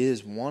really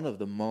is one of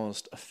the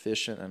most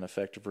efficient and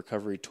effective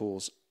recovery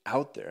tools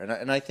out there.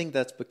 And I think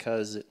that's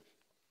because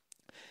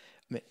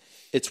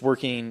it's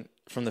working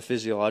from the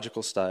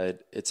physiological side.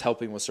 It's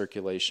helping with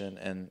circulation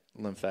and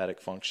lymphatic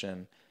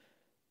function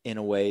in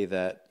a way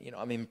that,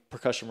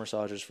 percussion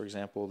massagers, for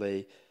example,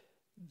 they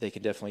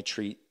can definitely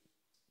treat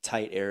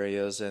tight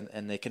areas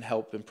and they can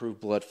help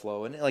improve blood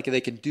flow. And like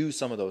they can do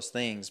some of those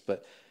things,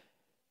 but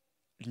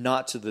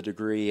not to the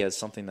degree as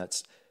something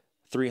that's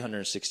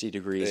 360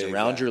 degrees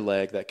around your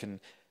leg that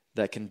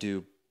can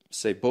do,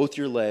 say, both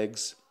your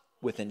legs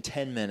within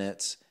 10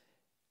 minutes,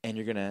 and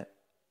you're going to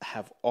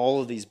have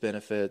all of these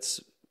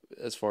benefits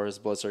as far as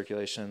blood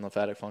circulation and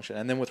lymphatic function.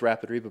 And then with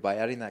Rapid Reboot, by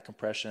adding that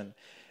compression,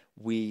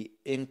 we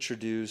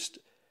introduced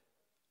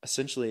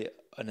essentially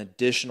an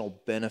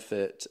additional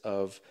benefit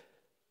of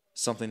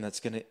something that's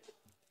going to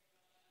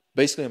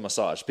basically a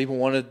massage. People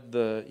wanted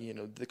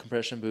the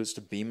compression boots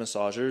to be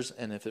massagers,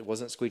 and if it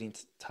wasn't squeezing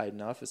tight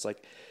enough, it's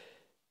like,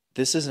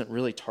 this isn't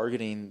really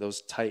targeting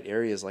those tight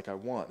areas like I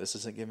want. This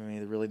isn't giving me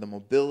really the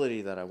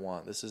mobility that I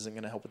want. This isn't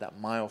going to help with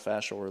that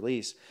myofascial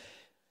release.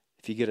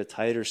 If you get a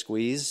tighter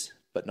squeeze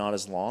but not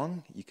as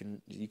long, you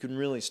can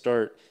really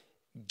start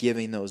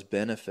giving those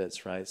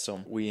benefits, right? So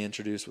we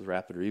introduced with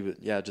Rapid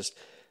Reboot, just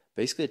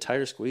basically a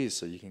tighter squeeze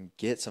so you can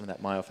get some of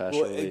that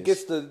myofascial release. It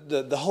gets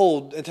the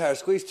whole entire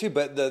squeeze too,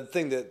 but the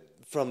thing that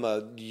from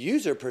a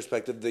user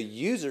perspective, the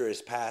user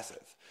is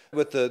passive.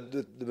 With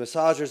the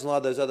massagers and a lot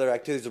of those other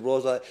activities, the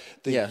rolls,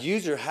 the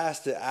user has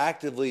to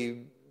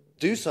actively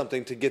do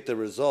something to get the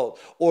result,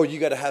 or you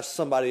got to have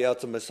somebody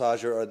else, a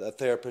massager or a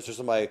therapist or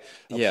somebody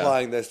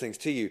applying those things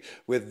to you.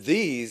 With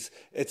these,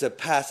 it's a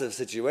passive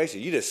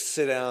situation. You just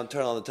sit down,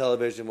 turn on the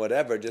television,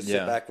 whatever, just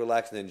sit back,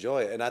 relax, and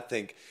enjoy it. And I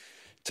think,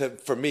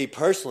 for me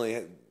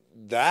personally,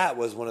 that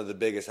was one of the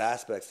biggest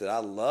aspects that I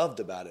loved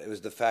about it. It was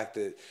the fact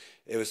that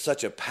it was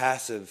such a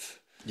passive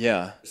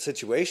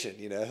situation,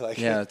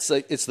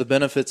 it's the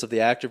benefits of the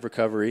active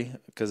recovery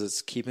because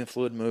it's keeping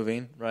fluid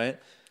moving, right?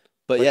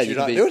 But you're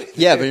not doing anything.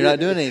 Yeah, but you're not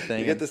doing anything.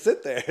 You get to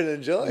sit there and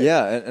enjoy it.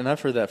 Yeah, and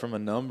I've heard that from a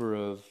number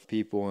of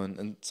people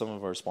and some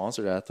of our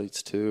sponsored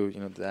athletes too.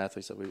 The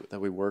athletes that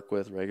we work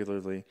with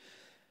regularly.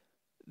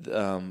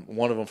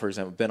 One of them, for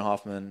example, Ben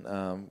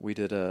Hoffman. We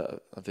did a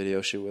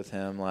video shoot with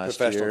him last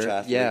year.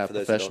 Professional triathlete.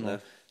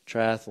 Professional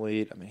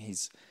triathlete. I mean,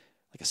 he's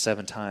like a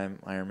 7-time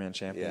Ironman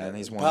champion. Yeah, And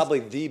he's probably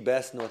the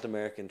best North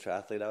American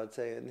triathlete, I would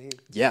say, isn't he?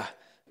 Yeah.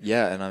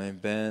 Yeah. And I mean,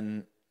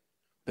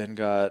 Ben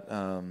got,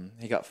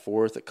 he got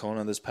 4th at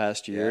Kona this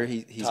past year.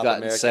 Yeah. He's Top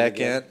gotten American 2nd.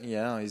 again.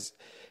 Yeah.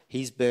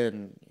 He's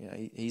been,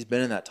 he's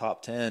been in that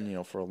top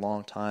 10, for a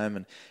long time,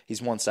 and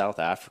he's won South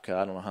Africa.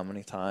 I don't know how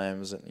many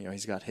times, and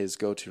he's got his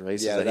go-to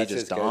races that he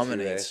just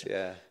dominates.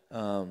 Yeah.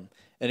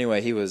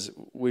 Anyway,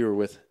 we were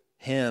with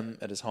him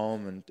at his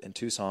home in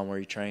Tucson where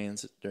he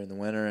trains during the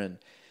winter, and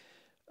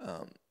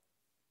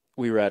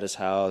we were at his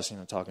house,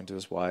 talking to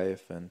his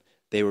wife, and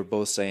they were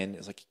both saying,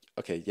 it's like,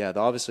 okay, yeah,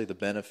 obviously the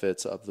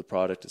benefits of the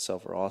product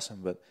itself are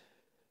awesome, but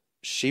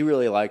she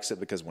really likes it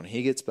because when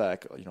he gets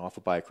back, off a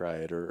bike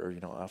ride or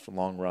off a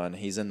long run,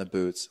 he's in the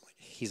boots.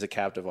 He's a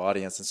captive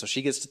audience, and so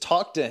she gets to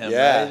talk to him.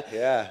 Yeah, right?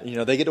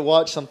 yeah. They get to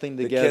watch something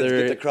together. The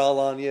kids get to crawl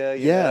on you.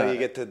 You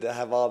get to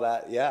have all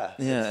that. Yeah,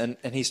 yeah.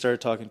 And he started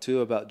talking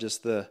too about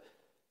just the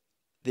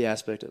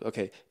aspect of,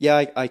 okay, yeah,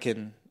 I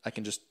can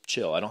just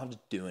chill. I don't have to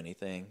do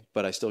anything,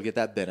 but I still get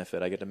that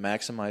benefit. I get to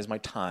maximize my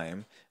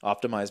time,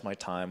 optimize my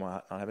time,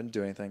 not having to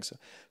do anything.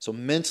 So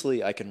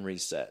mentally, I can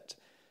reset.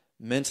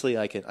 Mentally,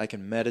 I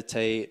can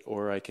meditate,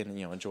 or I can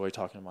enjoy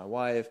talking to my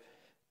wife,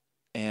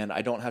 and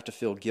I don't have to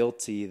feel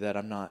guilty that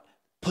I'm not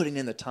putting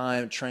in the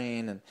time,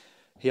 train. And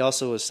he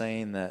also was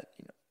saying that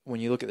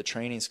when you look at the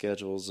training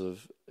schedules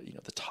of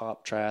the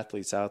top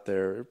triathletes out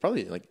there,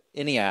 probably like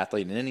any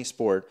athlete in any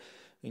sport,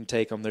 you can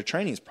take them. Their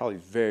training is probably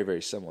very,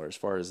 very similar as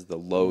far as the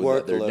load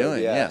that they're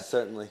doing. Yeah,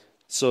 certainly.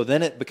 So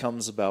then it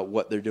becomes about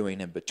what they're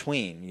doing in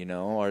between.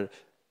 Or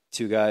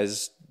 2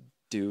 guys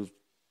do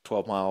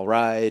 12-mile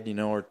ride,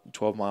 or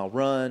 12-mile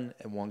run,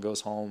 and one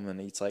goes home and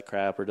eats like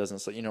crap, or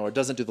doesn't, or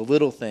doesn't do the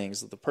little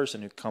things. The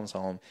person who comes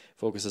home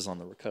focuses on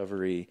the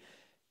recovery,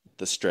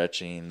 the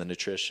stretching, the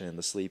nutrition,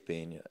 the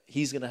sleeping.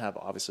 He's going to have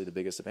obviously the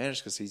biggest advantage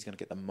because he's going to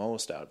get the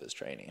most out of his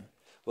training.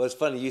 Well, it's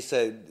funny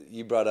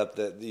you brought up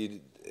that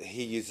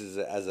he uses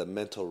it as a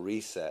mental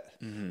reset.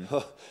 Mm-hmm.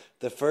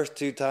 The first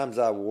 2 times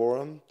I wore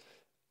them,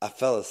 I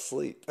fell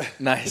asleep.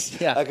 Nice.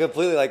 Yeah. I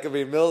completely,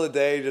 middle of the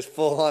day, just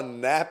full on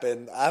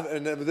napping.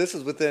 And this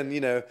was within,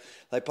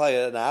 probably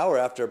an hour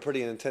after a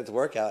pretty intense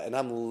workout. And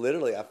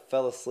I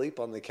fell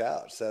asleep on the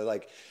couch. So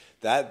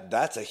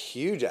that's a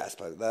huge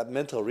aspect, that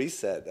mental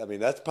reset. I mean,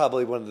 that's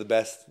probably one of the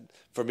best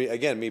for me.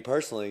 Again, me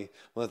personally,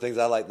 one of the things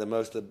I like the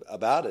most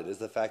about it is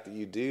the fact that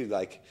you do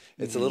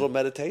it's a little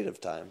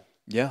meditative time.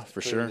 Yeah, for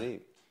sure.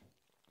 Neat.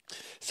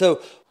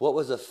 So what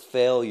was a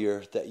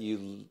failure that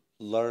you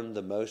learned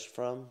the most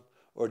from?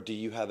 Or do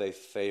you have a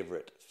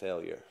favorite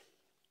failure?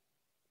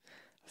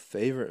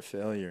 Favorite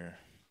failure?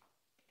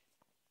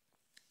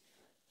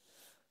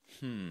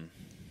 An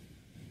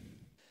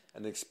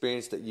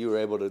experience that you were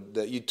able to,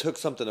 that you took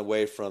something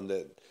away from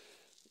that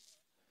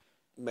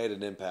made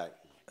an impact.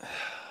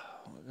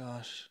 Oh my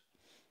gosh.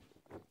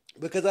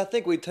 Because I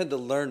think we tend to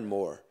learn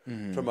more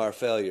from our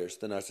failures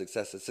than our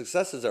successes.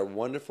 Successes are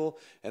wonderful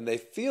and they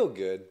feel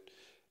good.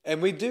 And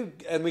we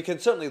can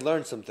certainly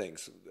learn some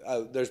things.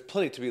 There's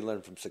plenty to be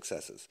learned from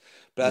successes.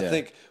 But I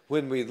think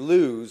when we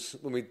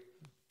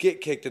get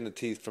kicked in the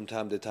teeth from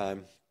time to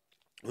time,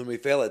 when we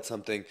fail at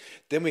something,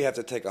 then we have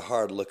to take a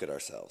hard look at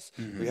ourselves.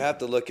 Mm-hmm. We have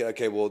to look at,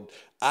 okay, well,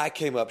 I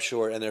came up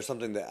short and there's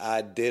something that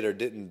I did or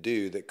didn't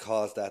do that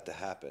caused that to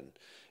happen.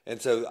 And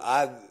so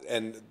I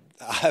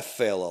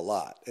fail a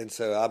lot. And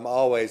so I'm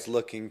always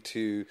looking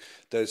to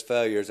those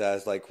failures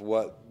as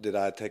what did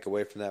I take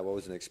away from that? What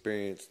was an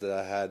experience that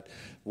I had?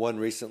 One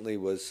recently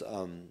was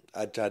I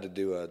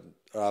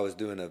was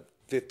doing a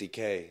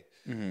 50K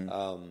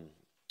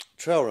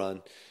trail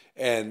run.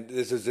 And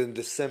this was in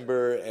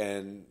December,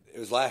 and it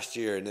was last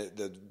year, and it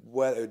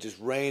just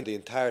rained the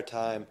entire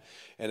time.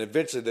 And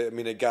eventually,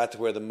 it got to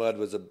where the mud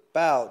was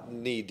about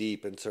knee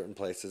deep in certain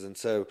places. And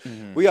so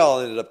we all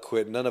ended up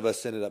quitting. None of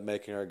us ended up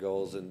making our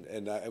goals,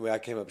 and I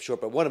came up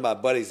short. But one of my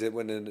buddies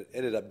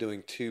ended up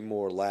doing 2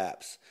 more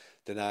laps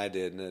than I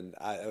did. And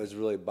I was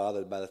really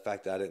bothered by the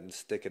fact that I didn't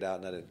stick it out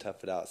and I didn't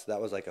tough it out. So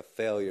that was like a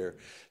failure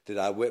that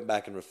I went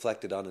back and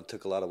reflected on and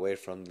took a lot away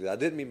from. I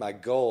didn't meet my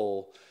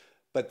goal.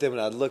 But then when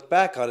I look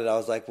back on it, I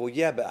was like, well,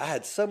 yeah, but I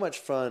had so much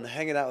fun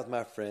hanging out with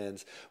my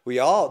friends.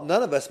 None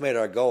of us made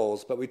our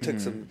goals, but we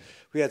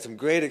had some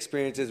great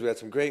experiences. We had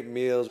some great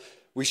meals.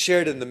 We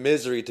shared in the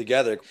misery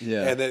together.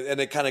 Yeah. And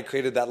it kind of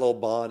created that little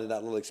bond and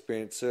that little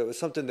experience. So it was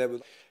something that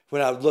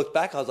when I looked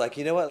back, I was like,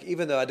 you know what?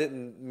 Even though I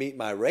didn't meet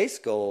my race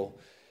goal,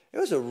 it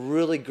was a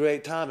really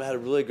great time. I had a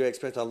really great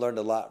experience. I learned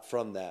a lot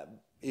from that,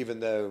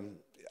 even though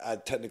I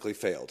technically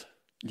failed.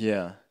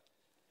 Yeah.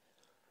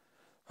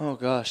 Oh,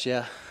 gosh,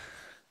 yeah.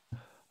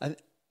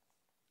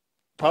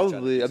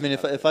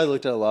 If I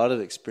looked at a lot of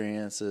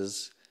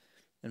experiences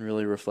and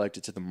really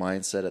reflected to the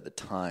mindset at the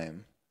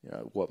time,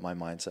 what my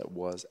mindset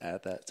was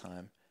at that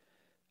time,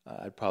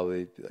 I'd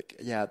probably be like,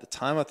 yeah, at the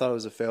time I thought it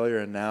was a failure,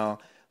 and now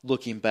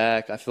looking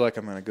back, I feel like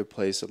I'm in a good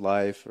place in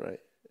life,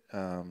 right?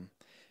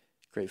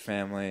 Great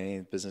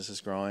family, business is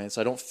growing,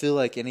 so I don't feel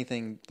like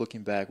anything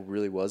looking back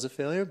really was a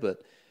failure.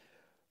 But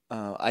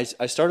I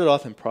started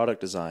off in product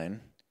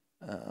design.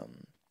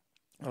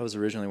 That was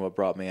originally what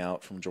brought me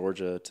out from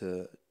Georgia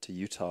to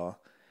Utah.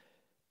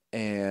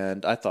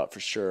 And I thought for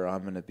sure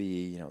I'm going to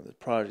be, the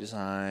product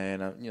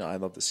design. I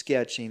love the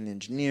sketching, the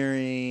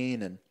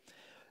engineering, and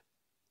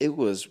it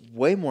was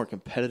way more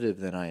competitive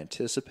than I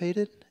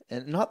anticipated.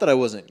 And not that I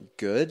wasn't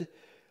good.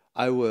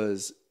 I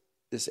was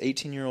this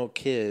 18-year-old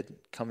kid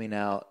coming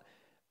out,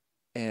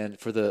 and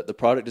for the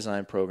product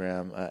design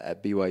program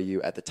at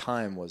BYU at the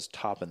time was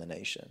top in the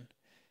nation.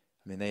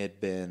 I mean, they had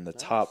been the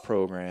top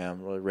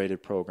program, really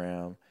rated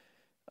program,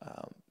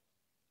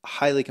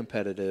 highly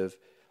competitive.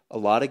 A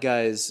lot of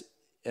guys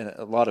and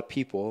a lot of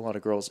people, a lot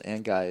of girls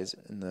and guys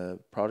in the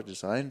product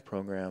design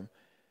program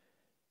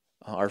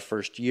our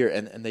first year,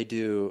 and they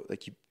do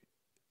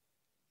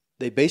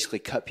they basically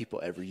cut people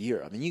every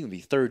year. I mean, you can be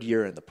third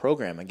year in the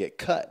program and get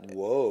cut.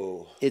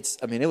 Whoa. It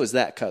was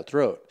that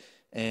cutthroat.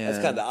 And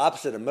that's kind of the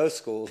opposite of most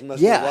schools. The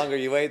longer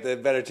you wait, the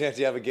better chance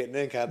you have of getting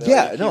in.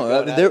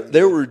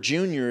 There were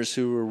juniors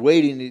who were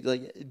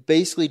waiting,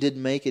 basically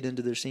didn't make it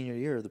into their senior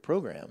year of the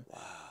program. Wow.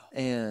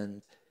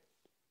 And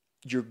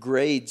your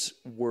grades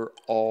were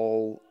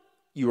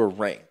you were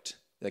ranked.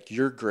 Like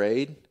your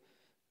grade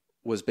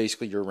was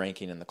basically your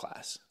ranking in the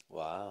class.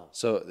 Wow.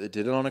 So they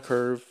did it on a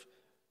curve.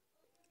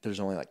 There's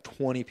only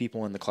 20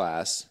 people in the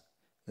class.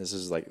 This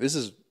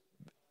is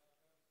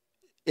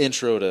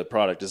intro to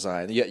product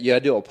design. You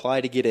had to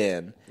apply to get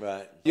in.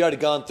 Right. You already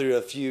gone through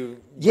a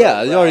few.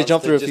 Yeah, you already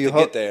jumped through a few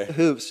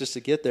hoops just to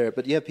get there.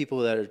 But you have people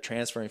that are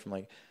transferring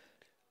from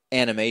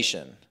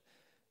animation.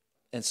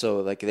 And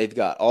so they've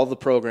got all the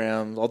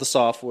programs, all the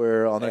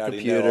software on their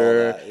computer.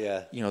 Know all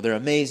that, yeah. They're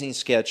amazing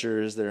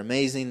sketchers. They're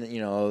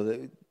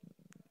amazing,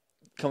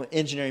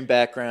 engineering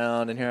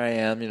background. And here I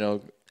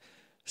am,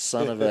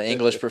 son of an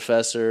English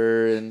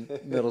professor and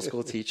middle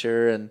school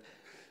teacher. And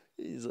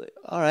he's like,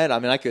 all right, I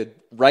mean, I could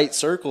write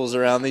circles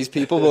around these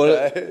people,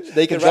 but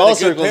they can draw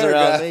circles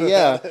around me.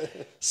 Yeah.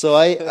 So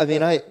I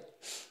did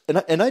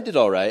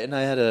all right. And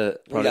I had a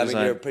product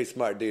design. You're a pretty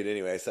smart dude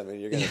anyway. So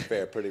you're going to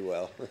fare pretty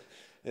well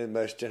in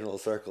most general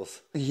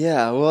circles.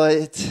 Yeah.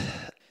 Well,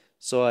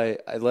 so I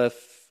left,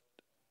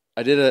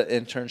 I did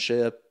an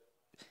internship.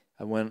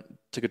 I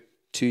took a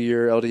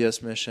 2-year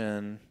LDS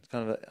mission,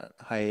 kind of a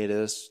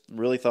hiatus,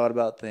 really thought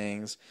about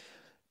things.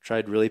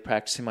 Tried really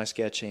practicing my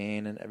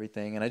sketching and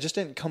everything, and I just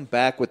didn't come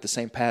back with the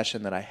same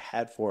passion that I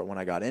had for it when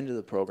I got into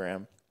the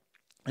program,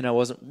 and I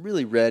wasn't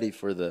really ready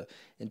for the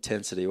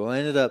intensity. Well, I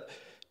ended up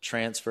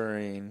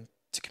transferring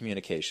to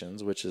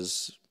communications, which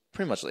is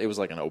pretty much, it was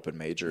like an open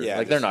major.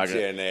 Yeah, they're not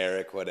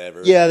generic,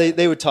 whatever. Yeah,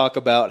 they would talk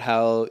about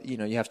how,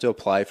 you have to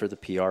apply for the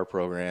PR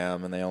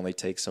program, and they only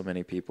take so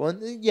many people,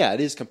 and yeah,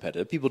 it is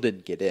competitive. People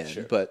didn't get in,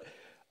 sure. But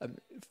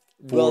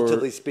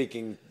relatively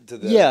speaking to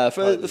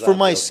the for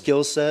my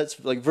skill sets,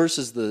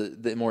 versus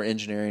the more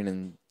engineering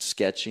and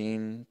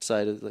sketching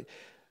side of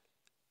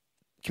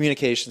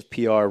communications,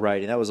 PR,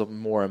 writing, that was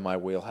more in my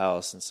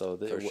wheelhouse, and so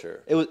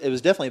it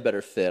was definitely a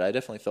better fit. I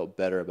definitely felt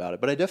better about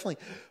it, but I definitely,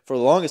 for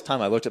the longest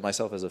time, I looked at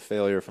myself as a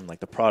failure from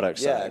the product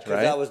side. Yeah,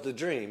 because that was the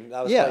dream.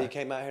 That was why you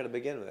came out here to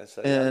begin with.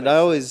 So and I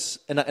always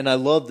and I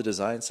love the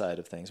design side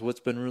of things. What's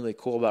been really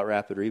cool about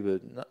Rapid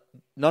Reboot,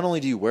 not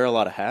only do you wear a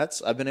lot of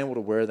hats, I've been able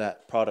to wear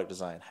that product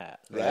design hat.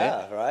 Right?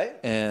 Yeah, right.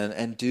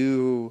 And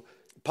do.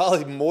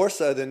 Probably more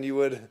so than you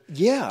would.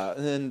 Yeah,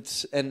 and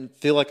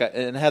feel like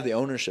and have the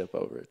ownership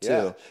over it too.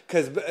 Yeah,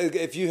 because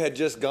if you had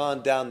just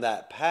gone down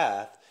that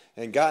path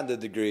and gotten the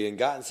degree and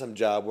gotten some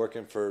job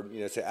working for,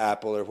 say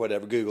Apple or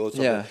whatever, Google or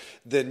something,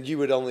 then you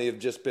would only have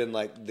just been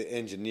the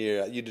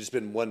engineer. You'd just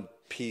been one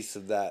piece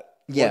of that.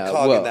 One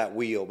cog in that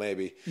wheel,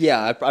 maybe.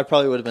 Yeah, I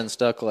probably would have been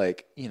stuck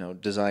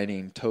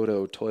designing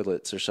Toto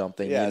toilets or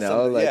something.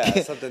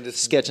 Something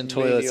just sketching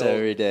toilets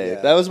every day.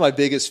 Yeah. That was my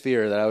biggest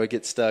fear, that I would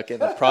get stuck in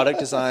the product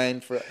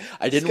design for.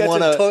 I didn't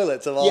want to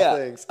toilets of all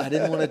things. I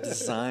didn't want to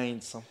design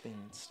something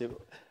stupid.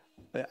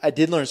 I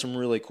did learn some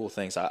really cool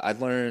things. I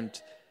learned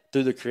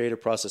through the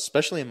creative process,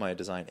 especially in my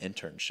design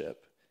internship,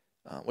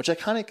 which I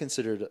kind of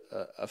considered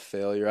a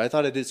failure. I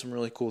thought I did some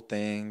really cool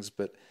things,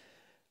 but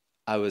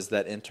I was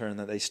that intern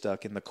that they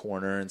stuck in the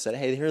corner and said,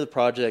 hey, here are the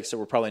projects that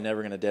we're probably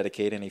never going to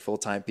dedicate any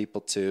full-time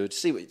people to.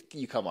 Just see what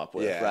you come up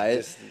with, right?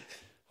 Just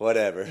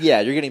whatever.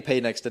 Yeah, you're getting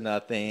paid next to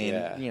nothing.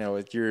 Yeah.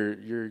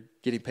 You're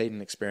getting paid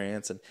in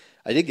experience. And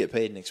I did get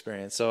paid in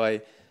experience. So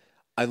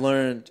I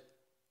learned,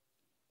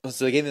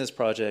 so they gave me this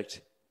project,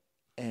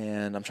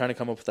 and I'm trying to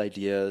come up with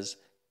ideas,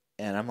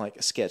 and I'm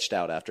sketched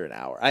out after an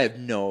hour. I have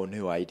no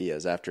new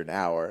ideas after an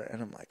hour.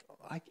 And I'm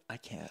I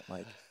can't,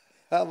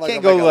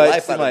 can't go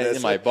to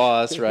my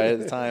boss right at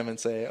the time and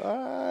say,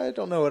 I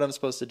don't know what I'm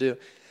supposed to do.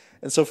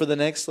 And so for the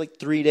next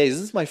 3 days,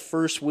 this is my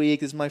first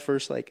week. This is my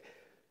first real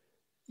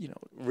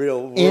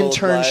world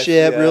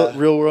internship, life,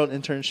 real world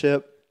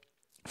internship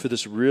for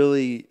this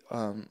really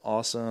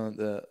awesome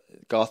the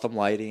Gotham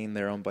Lighting.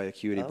 They're owned by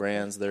Acuity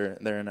Brands. They're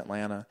in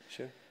Atlanta.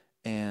 Sure.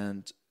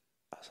 And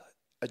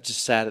I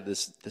just sat at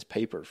this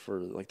paper for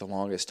the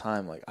longest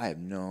time.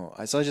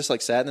 So I just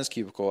sat in this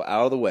cubicle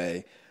out of the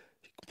way.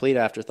 Complete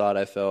afterthought,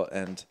 I felt,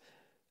 and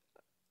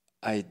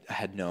I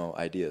had no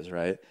ideas,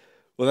 right?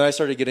 Well,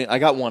 then I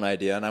got one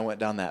idea and I went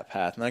down that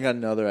path, and I got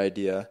another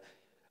idea.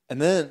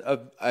 And then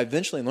I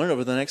eventually learned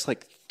over the next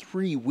like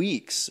 3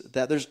 weeks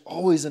that there's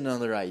always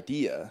another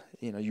idea.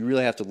 You know, you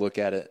really have to look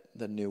at it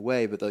the new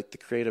way, but like the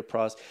creative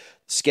process,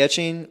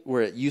 sketching,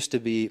 where it used to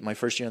be my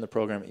first year in the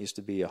program, it used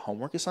to be a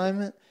homework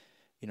assignment.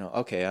 You know,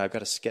 okay, I've got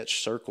to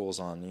sketch circles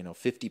on,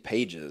 50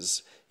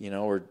 pages,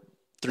 or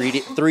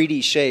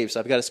 3D shapes.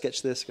 I've got to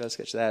sketch this, got to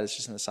sketch that. It's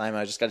just an assignment.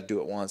 I just got to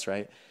do it once,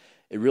 right?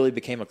 It really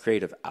became a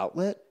creative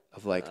outlet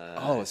of like,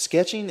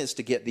 sketching is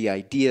to get the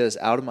ideas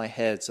out of my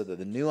head so that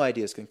the new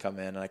ideas can come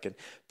in and I can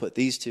put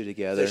these two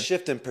together. It's a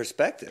shift in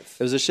perspective.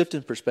 It was a shift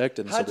in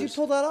perspective. How'd you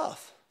pull that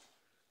off?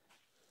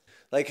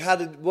 Like,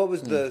 what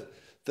was the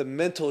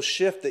mental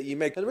shift that you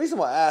make? And the reason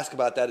why I ask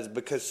about that is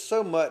because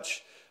so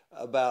much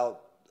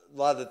about a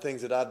lot of the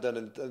things that I've done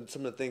and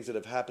some of the things that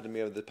have happened to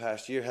me over the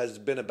past year has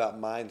been about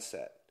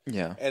mindset.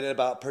 Yeah. And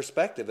about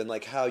perspective and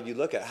like how you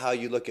look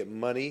at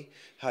money,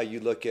 how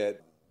you look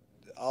at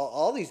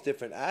all these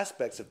different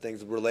aspects of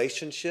things,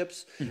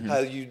 relationships, how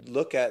you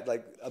look at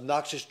like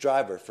obnoxious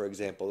driver, for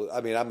example.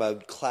 I mean, I'm a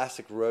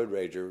classic road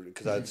rager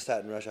because I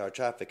sat in rush hour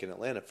traffic in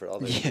Atlanta for all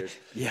those years.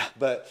 Yeah.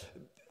 But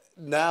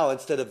now,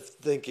 instead of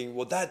thinking,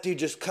 well, that dude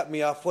just cut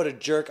me off, what a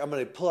jerk, I'm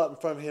going to pull up in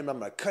front of him, I'm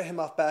going to cut him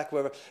off back,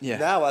 whatever. Yeah.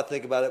 Now I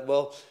think about it,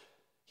 well,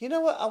 you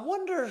know what, I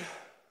wonder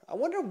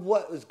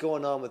what was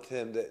going on with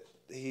him that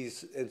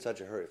he's in such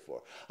a hurry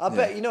for. I'll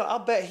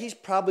bet he's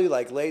probably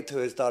like late to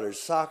his daughter's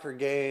soccer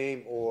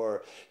game,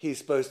 or he's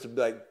supposed to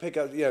like pick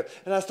up,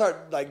 and I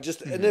start like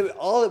just, and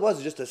all it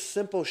was just a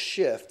simple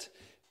shift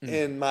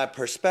in my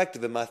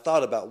perspective and my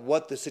thought about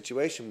what the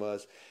situation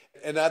was.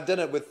 And I've done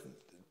it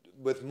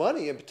with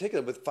money in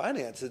particular, with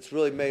finance. It's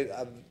really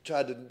I've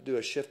tried to do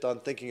a shift on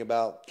thinking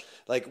about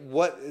like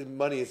what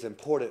money is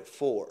important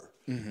for.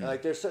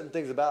 Like there's certain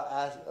things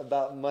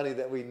about money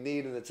that we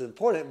need and it's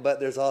important, but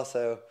there's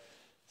also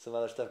some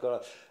other stuff going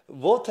on.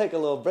 We'll take a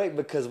little break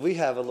because we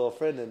have a little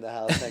friend in the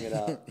house hanging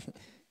out.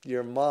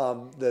 Your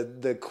mom,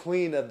 the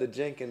queen of the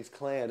Jenkins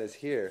clan, is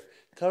here.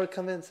 Tell her to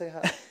come in and say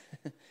hi.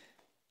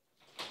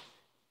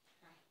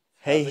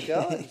 Hey. How's it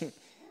going?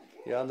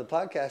 You're on the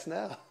podcast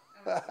now.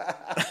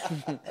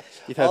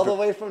 All the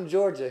way from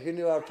Georgia. Who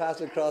knew our paths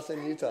would cross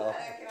in Utah?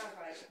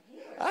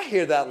 I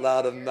hear that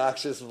loud,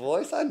 obnoxious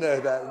voice. I know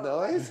that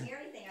noise. I didn't hear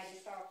anything. I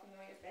just saw a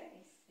familiar face.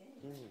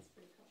 It's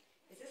pretty cool.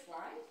 Is this live?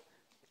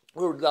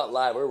 We're not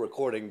live. We're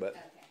recording, but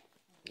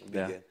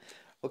Yeah.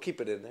 We'll keep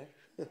it in there.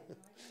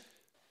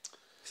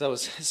 Because I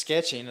was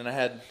sketching and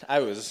I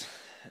was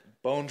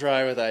bone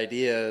dry with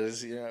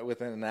ideas,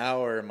 within an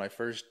hour of my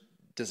first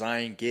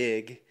design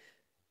gig.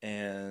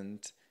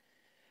 And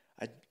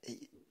I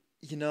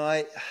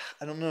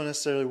don't know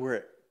necessarily where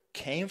it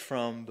came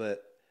from,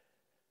 but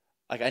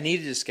like I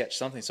needed to sketch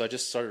something. So I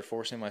just started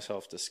forcing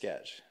myself to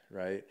sketch,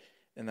 right?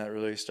 And that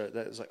really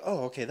that was like,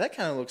 oh, okay, that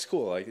kind of looks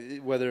cool. Like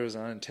whether it was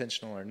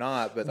unintentional or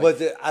not, but like, was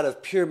it out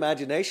of pure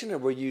imagination, or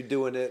were you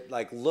doing it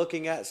like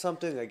looking at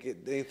something, like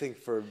anything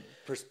for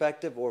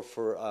perspective or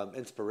for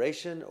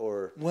inspiration,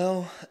 or?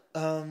 Well,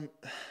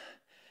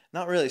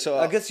 not really. So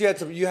I guess you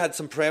had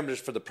some parameters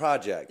for the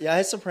project. Yeah, I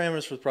had some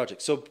parameters for the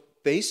project. So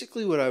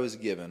basically, what I was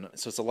given,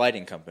 so it's a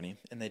lighting company,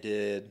 and they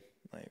did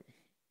like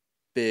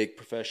big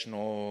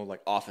professional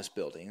like office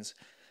buildings.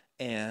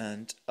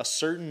 And a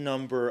certain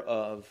number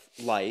of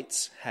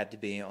lights had to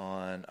be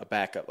on a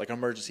backup, like an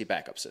emergency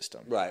backup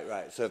system.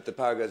 Right. So if the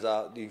power goes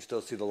out, you can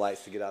still see the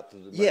lights to get out to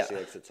the emergency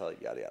exits, yada,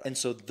 yada. And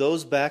so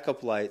those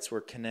backup lights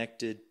were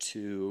connected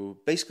to,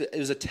 basically, it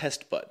was a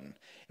test button.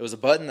 It was a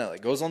button that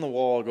like goes on the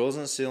wall, goes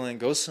on the ceiling,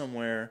 goes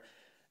somewhere,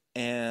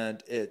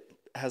 and it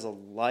has a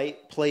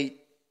light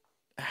plate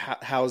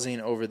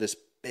housing over this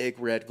big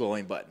red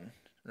glowing button.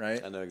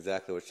 Right, I know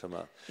exactly what you're talking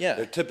about. Yeah,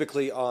 they're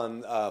typically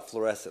on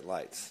fluorescent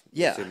lights.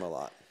 Yeah, you see them a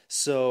lot.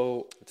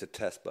 So it's a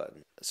test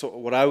button. So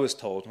what I was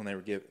told when they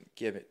were give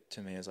it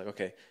to me is like,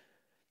 okay,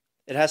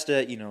 it has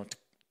to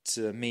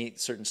to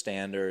meet certain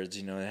standards.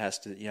 It has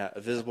to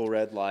a visible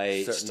red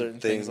light,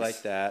 certain things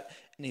like that.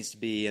 It needs to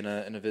be in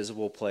a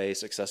visible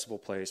place, accessible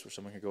place where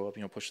someone can go up,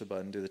 push the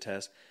button, do the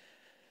test.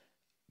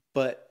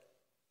 But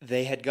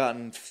they had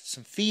gotten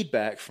some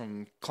feedback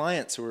from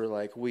clients who were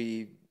like,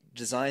 we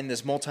design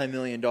this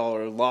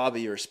multi-million-dollar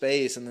lobby or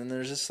space, and then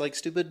there's this like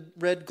stupid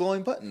red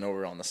glowing button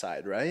over on the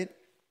side, right?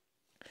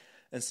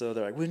 And so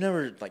they're like, we've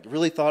never like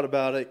really thought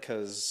about it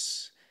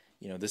because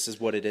this is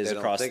what it is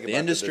across the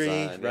industry,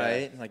 design,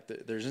 right? Yeah. Like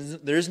there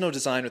is no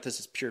design with this;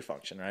 it's pure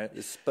function, right?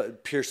 It's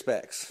pure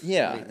specs.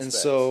 Yeah, and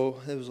so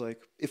it was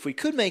like, if we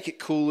could make it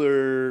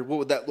cooler, what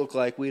would that look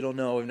like? We don't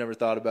know. We've never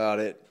thought about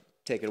it.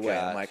 Take it away.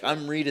 Gotcha. I'm like,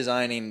 I'm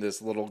redesigning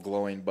this little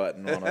glowing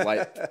button on a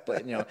light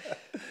plate,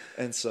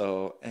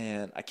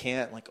 and I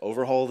can't like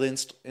overhaul the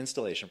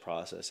installation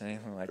process,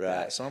 anything like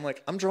that. So I'm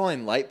like, I'm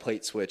drawing light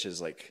plate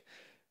switches like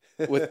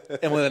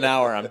within an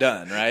hour I'm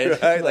done,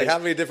 right? Right? Like how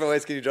many different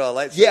ways can you draw a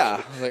light switch?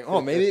 Yeah. I was like, oh,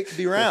 maybe it could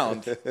be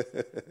round.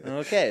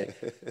 Okay.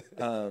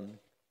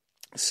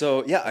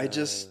 So yeah, I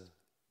just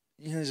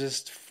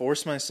just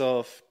forced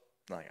myself,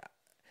 like,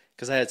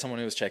 because I had someone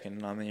who was checking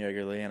in on me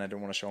regularly, and I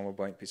didn't want to show them a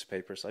blank piece of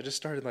paper. So I just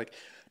started like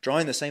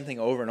drawing the same thing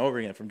over and over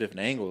again from different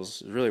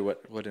angles. Is really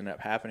what ended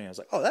up happening. I was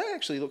like, oh, that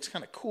actually looks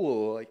kind of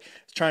cool. Like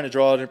I was trying to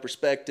draw it in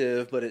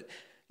perspective, but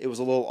it was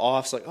a little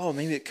off. So like, oh,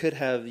 maybe it could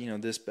have, you know,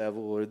 this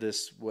bevel or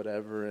this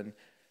whatever. And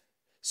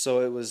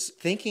so it was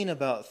thinking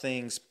about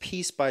things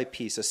piece by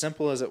piece, as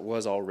simple as it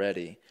was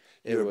already.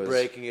 You were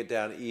breaking it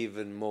down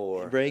even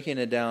more. Breaking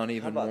it down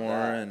even more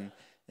that?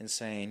 and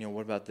saying, you know,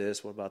 what about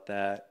this? What about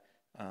that?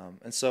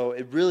 And so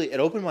it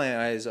opened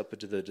my eyes up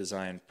into the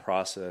design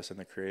process and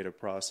the creative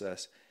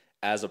process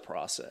as a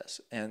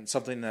process, and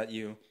something that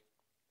you're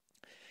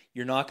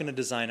not going to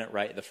design it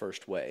right the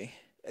first way.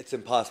 It's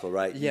impossible,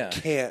 right? Yeah.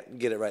 You can't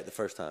get it right the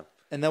first time.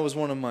 And that was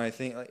one of my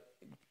things, like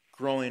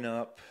growing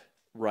up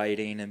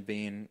writing and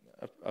being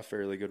a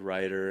fairly good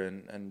writer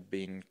and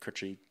being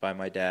critiqued by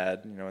my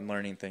dad, you know, and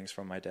learning things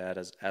from my dad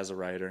as a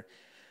writer.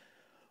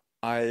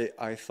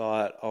 I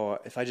thought, oh,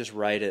 if I just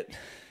write it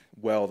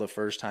well the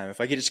first time,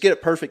 if I could just get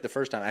it perfect the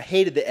first time. I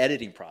hated the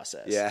editing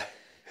process. Yeah.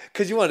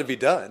 Because you want to be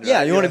done, right?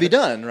 Yeah, you want to be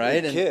done,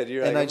 right? You're a kid,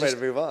 you're like, I'm ready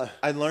to move on.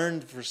 I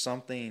learned for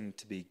something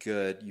to be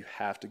good, you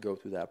have to go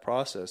through that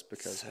process,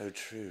 because so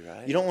true,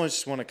 right? You don't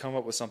just want to come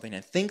up with something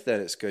and think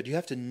that it's good. You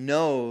have to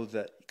know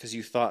that, because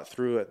you thought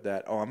through it,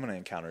 that, oh, I'm going to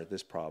encounter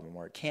this problem,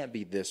 or it can't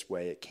be this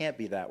way, it can't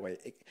be that way,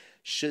 it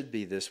should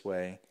be this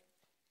way,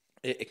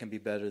 it can be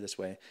better this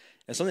way.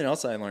 And something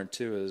else I learned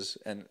too is,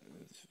 and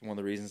one of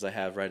the reasons I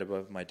have right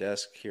above my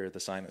desk here the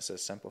sign that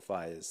says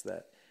Simplify, is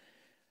that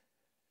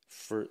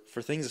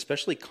for things,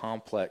 especially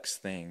complex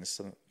things,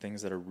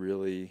 things that are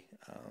really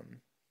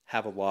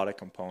have a lot of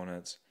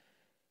components,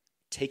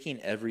 taking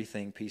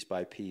everything piece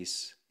by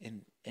piece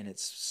in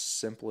its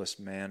simplest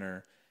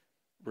manner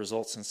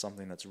results in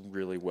something that's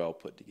really well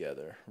put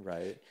together,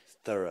 right?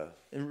 Thorough.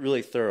 And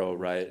really thorough,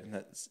 right? And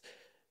that's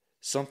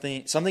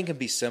something can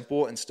be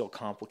simple and still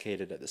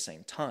complicated at the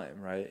same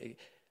time, right?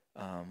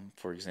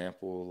 For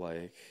example,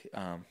 like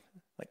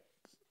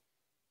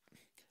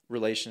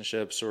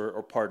relationships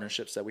or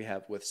partnerships that we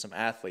have with some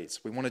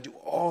athletes. We want to do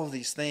all of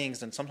these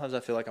things, and sometimes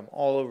I feel like I'm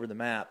all over the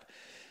map,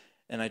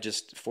 and I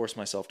just force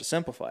myself to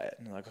simplify it.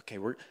 And like, okay,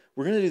 we're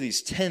going to do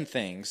these 10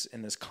 things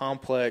in this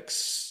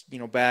complex, you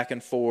know, back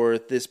and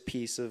forth, this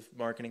piece of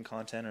marketing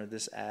content or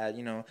this ad,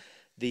 you know,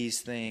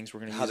 these things we're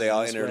going to how they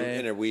all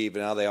interweave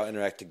and how they all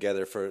interact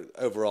together for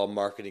overall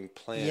marketing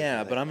plan.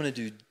 Yeah, but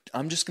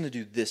I'm just going to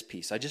do this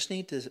piece. I just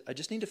need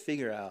to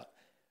figure out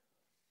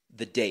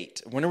the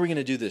date. When are we going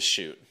to do this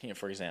shoot? You know,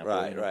 for example,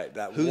 right, you know, right.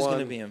 Who's going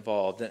to be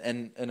involved?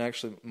 And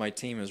actually, my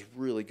team is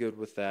really good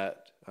with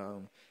that,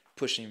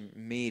 pushing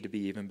me to be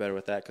even better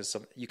with that, because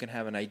you can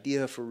have an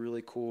idea for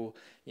really cool,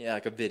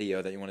 like a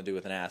video that you want to do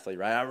with an athlete,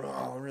 right?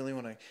 I really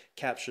want to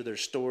capture their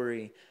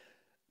story,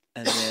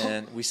 and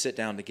then we sit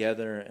down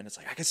together, and it's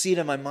like I can see it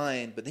in my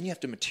mind, but then you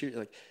have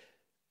to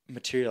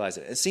materialize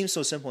it. It seems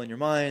so simple in your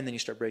mind, then you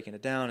start breaking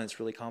it down, and it's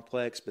really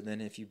complex. But then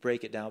if you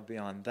break it down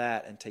beyond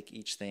that and take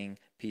each thing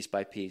piece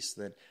by piece,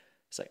 then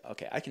it's like,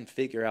 okay, I can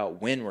figure out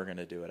when we're going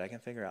to do it. I can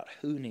figure out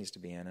who needs to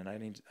be in, and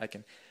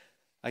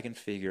I can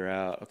figure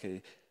out,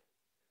 okay,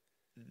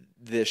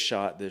 this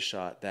shot,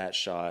 that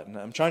shot. And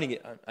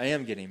I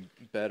am getting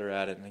better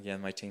at it. And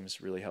again, my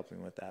team's really helping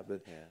me with that.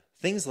 But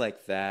things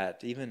like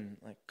that, even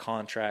like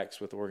contracts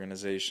with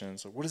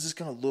organizations, like what is this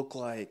going to look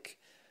like?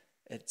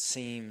 It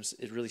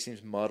really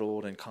seems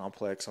muddled and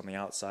complex on the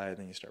outside.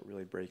 Then you start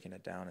really breaking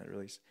it down. It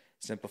really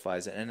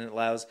simplifies it. And it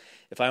allows,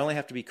 if I only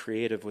have to be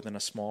creative within a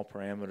small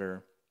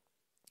parameter,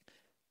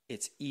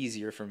 it's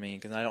easier for me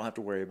because I don't have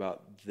to worry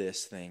about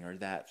this thing or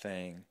that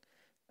thing.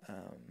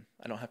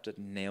 I don't have to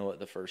nail it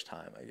the first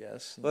time, I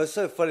guess. Well, it's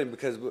so funny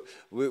because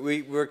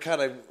we're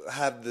kind of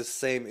have the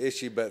same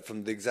issue, but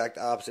from the exact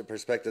opposite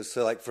perspective.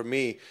 So like for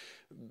me,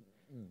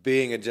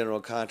 being a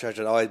general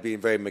contractor and always being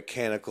very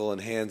mechanical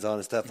and hands-on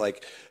and stuff,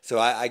 like, so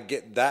I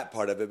get that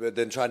part of it, but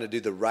then trying to do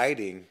the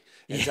writing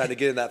and trying to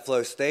get in that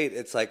flow state,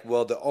 it's like,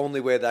 well, the only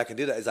way that I can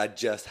do that is I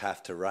just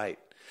have to write.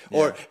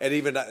 Yeah. And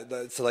even,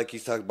 so like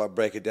he's talking about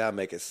break it down,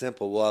 make it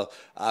simple. Well,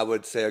 I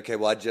would say, okay,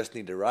 well, I just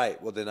need to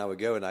write. Well, then I would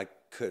go and I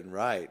couldn't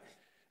write,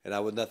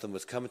 and nothing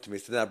was coming to me.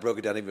 So then I broke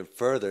it down even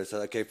further.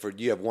 So, okay,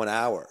 you have 1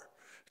 hour.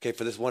 Okay,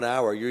 for this 1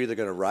 hour, you're either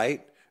going to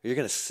write or you're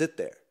going to sit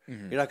there.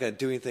 Mm-hmm. You're not going to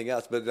do anything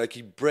else. But like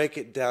you break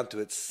it down to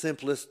its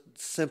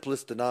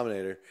simplest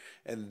denominator,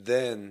 and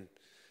then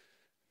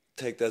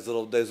take there's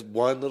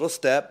one little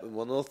step and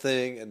one little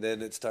thing, and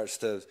then it starts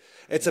to.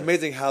 It's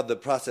amazing how the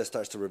process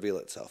starts to reveal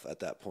itself at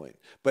that point.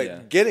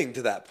 But getting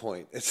to that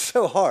point, it's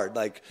so hard.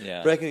 Like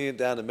breaking it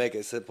down to make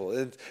it simple.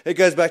 And it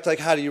goes back to like,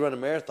 how do you run a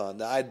marathon?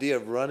 The idea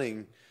of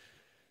running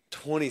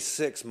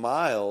 26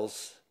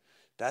 miles,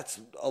 that's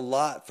a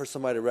lot for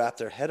somebody to wrap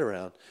their head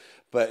around.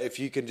 But if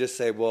you can just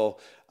say, well,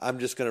 I'm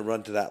just going to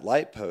run to that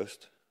light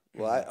post,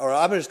 or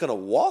I'm just going to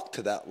walk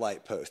to that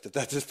light post, if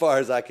that's as far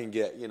as I can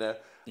get, you know.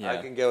 I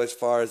can go as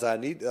far as I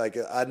need. Like,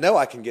 I know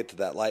I can get to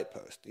that light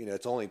post. You know,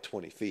 it's only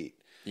 20 feet.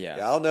 I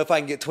don't know if I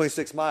can get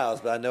 26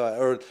 miles, but I know,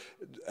 or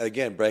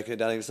again, breaking it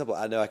down even simple,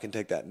 I know I can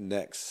take that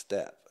next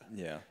step.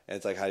 And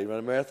it's like, how do you run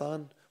a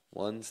marathon?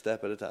 One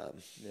step at a time.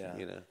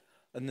 You know.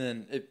 And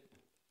then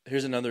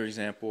here's another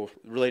example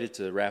related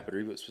to Rapid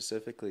Reboot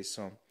specifically.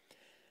 So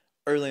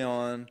early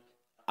on,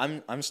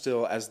 I'm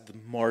still, as the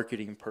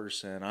marketing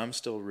person, I'm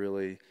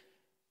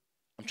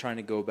trying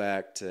to go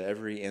back to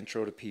every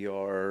intro to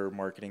PR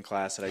marketing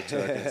class that I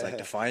took. And it's like,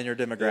 define your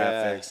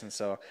demographics. Yeah. And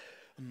so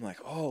I'm like,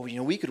 oh,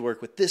 we could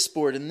work with this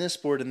sport and this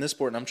sport and this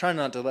sport. And I'm trying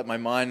not to let my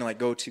mind like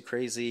go too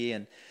crazy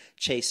and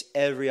chase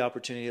every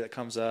opportunity that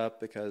comes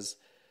up, because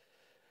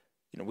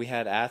we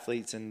had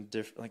athletes in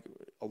like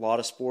a lot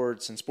of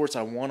sports and sports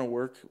I want to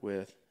work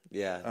with.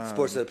 Yeah,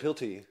 sports that appeal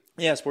to you.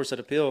 Yeah, sports that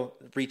appeal.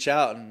 Reach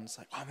out, and it's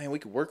like, oh man, we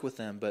could work with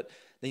them. But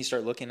then you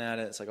start looking at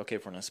it. It's like, okay,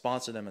 if we're going to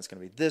sponsor them, it's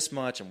going to be this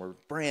much, and we're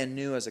brand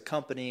new as a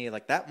company.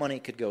 Like, that money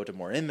could go to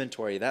more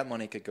inventory. That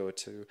money could go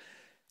to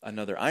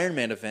another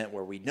Ironman event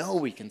where we know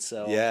we can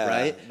sell. Yeah,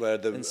 right. Where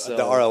the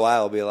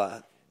ROI will be a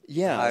lot.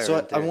 Yeah,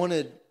 so I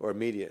wanted, or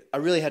immediate. I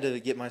really had to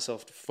get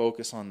myself to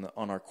focus on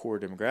our core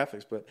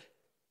demographics, but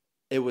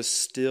there were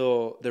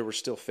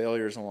still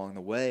failures along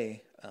the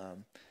way.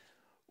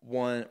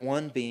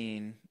 One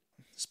being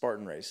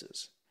Spartan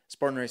races.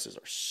 Spartan races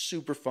are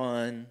super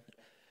fun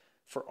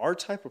for our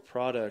type of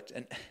product,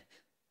 and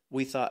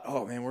we thought,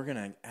 oh man, we're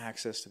gonna have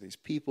access to these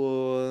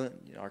people.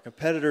 Our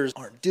competitors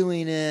aren't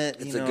doing it.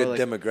 It's a good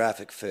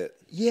demographic fit.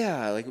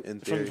 Yeah,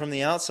 like from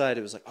the outside,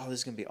 it was like, oh, this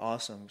is gonna be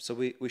awesome. So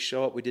we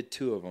show up. We did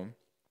 2 of them,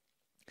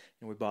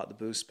 and we bought the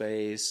booth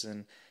space,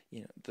 and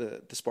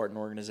the Spartan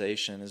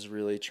organization is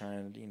really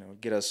trying to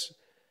get us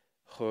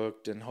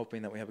hooked and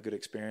hoping that we have a good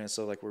experience.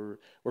 So like we're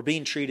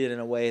being treated in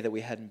a way that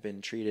we hadn't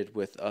been treated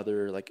with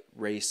other like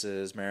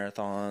races,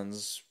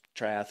 marathons,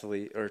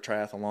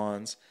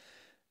 triathlons.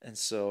 And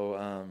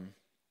so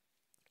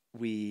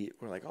we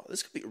were like, oh,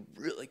 this could be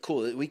really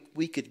cool.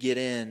 We could get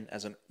in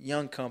as a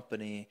young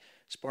company.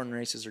 Spartan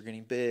races are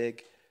getting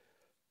big,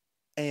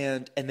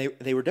 and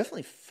they were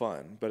definitely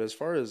fun. But as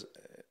far as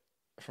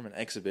from an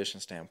exhibition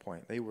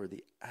standpoint, they were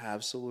the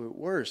absolute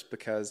worst,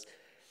 because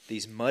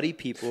these muddy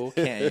people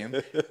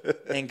came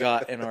and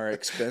got in our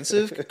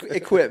expensive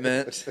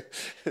equipment,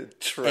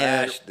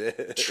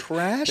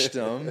 trashed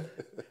them.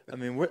 I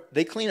mean,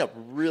 they clean up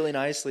really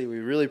nicely. We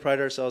really pride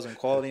ourselves on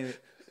quality.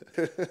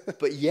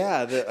 But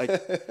yeah,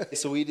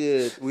 so we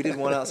did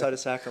one outside of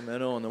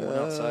Sacramento and then one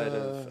outside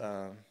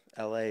of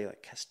LA,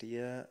 like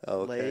Castilla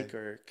Lake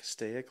or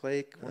Castaic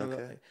Lake.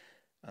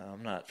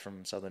 I'm not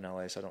from Southern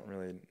LA, so I don't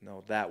really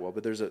know that well.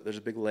 But there's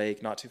a big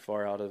lake not too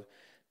far out of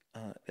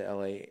the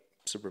LA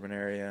suburban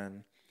area,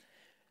 and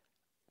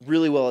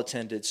really well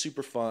attended,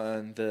 super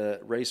fun. The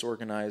race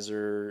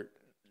organizer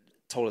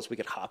told us we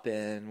could hop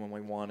in when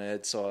we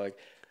wanted. So like,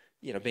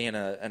 being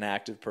an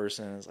active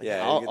person, it's like,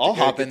 I'll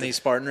hop in these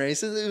Spartan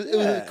races. It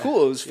was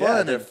cool. It was fun.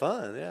 Yeah, they're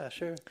fun. Yeah,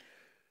 sure.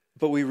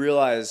 But we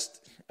realized,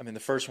 I mean, the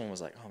first one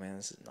was like, oh man,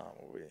 this is not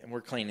what and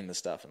we're cleaning the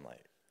stuff, and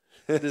like,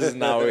 this is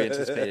not what we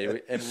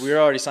anticipated. And we were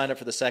already signed up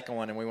for the second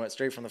one, and we went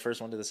straight from the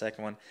first one to the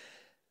second one.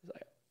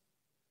 Like,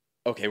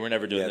 okay, we're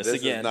never doing this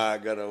again. This is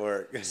not gonna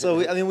work. So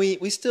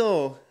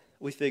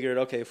we figured,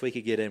 okay, if we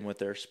could get in with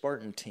their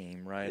Spartan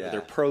team, right, or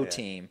their pro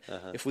team,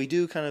 if we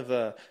do kind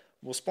of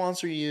we'll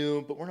sponsor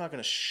you, but we're not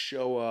going to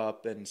show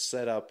up and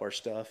set up our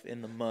stuff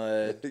in the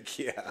mud.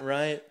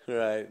 Right.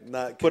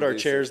 Not put our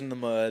chairs in the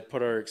mud,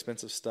 put our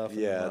expensive stuff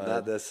in the mud.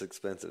 Not this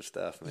expensive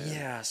stuff, man.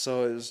 Yeah,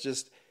 so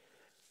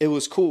it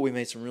was cool. We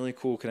made some really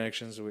cool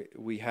connections.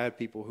 We had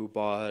people who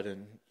bought,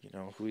 and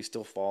who we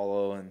still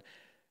follow, and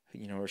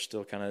we're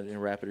still kind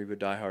of Rapid Reboot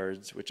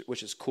diehards,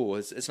 which is cool.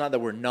 It's not that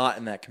we're not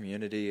in that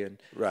community, and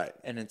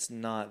it's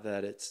not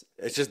that it's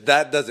just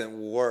that doesn't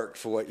work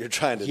for what you're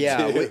trying to do.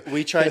 Yeah,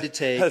 we tried to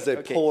take that's a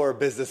poor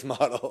business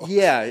model.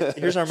 Yeah,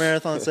 here's our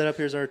marathon setup,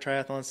 here's our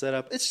triathlon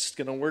setup. It's just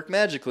gonna work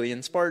magically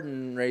in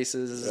Spartan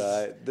races.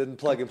 Right, didn't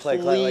plug and play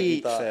like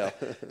you thought.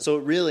 So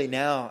really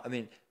now, I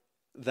mean,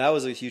 that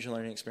was a huge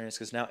learning experience,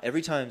 because now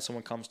every time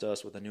someone comes to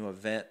us with a new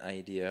event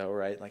idea,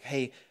 right, like,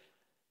 hey,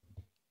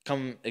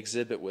 come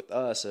exhibit with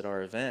us at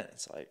our event.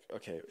 It's like,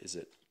 okay, is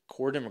it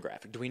core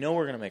demographic? Do we know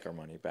we're going to make our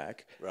money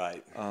back?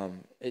 Right.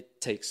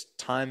 It takes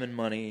time and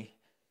money.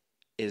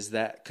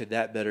 Could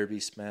that better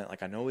be spent?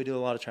 Like, I know we do a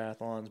lot of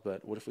triathlons,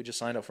 but what if we just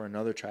signed up for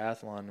another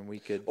triathlon and we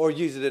could, or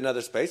use it in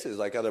other spaces,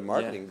 like other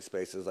marketing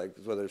spaces, like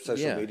whether it's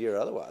social media or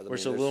otherwise. Where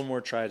it's a little more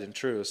tried and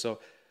true. So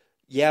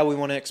yeah, we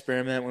want to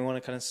experiment. We want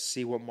to kind of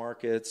see what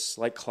markets,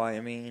 like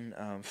climbing,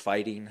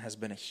 fighting has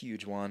been a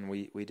huge one.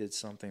 We did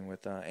something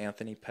with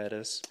Anthony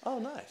Pettis. Oh,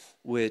 nice.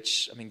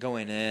 Which, I mean,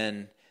 going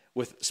in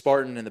with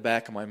Spartan in the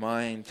back of my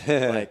mind,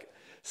 like,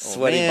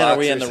 sweaty boxers. Are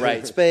we in the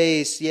right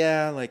space?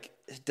 Yeah, like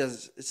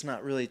it's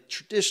not really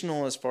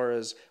traditional as far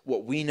as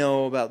what we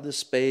know about this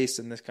space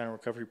and this kind of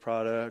recovery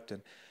product.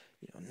 And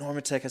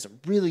Normatec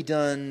hasn't really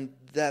done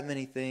that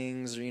many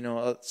things.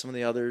 Or, some of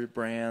the other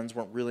brands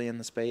weren't really in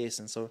the space,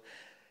 and so.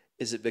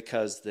 Is it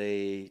because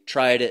they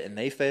tried it and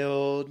they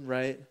failed,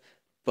 right?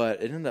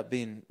 But it ended up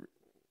being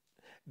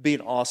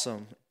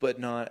awesome, but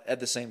not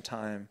at the same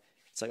time.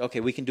 It's like, okay,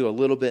 we can do a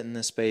little bit in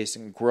this space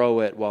and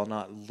grow it while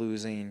not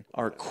losing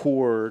our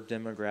core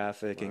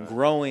demographic and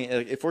growing.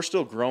 If we're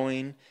still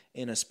growing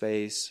in a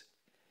space,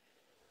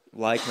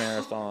 like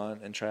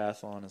marathon and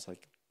triathlon, is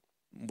like,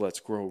 let's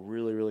grow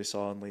really, really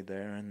solidly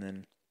there. And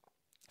then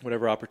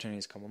whatever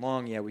opportunities come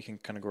along, yeah, we can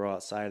kind of grow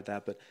outside of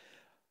that. But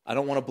I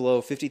don't want to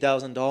blow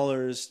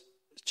 $50,000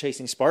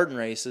 chasing Spartan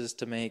races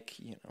to make,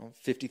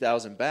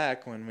 50,000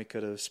 back when we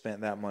could have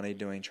spent that money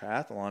doing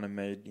triathlon and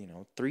made,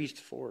 3,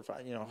 4,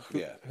 5,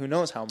 who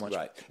knows how much.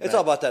 Right. It's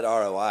all about that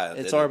ROI.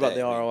 It's all about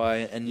the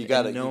ROI and you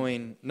got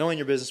knowing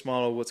your business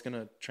model, what's going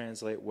to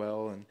translate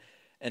well,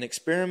 and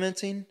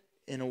experimenting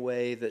in a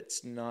way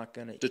that's not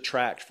going to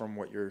detract from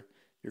what your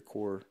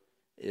core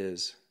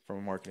is from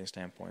a marketing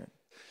standpoint.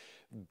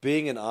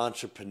 Being an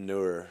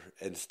entrepreneur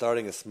and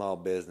starting a small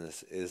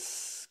business is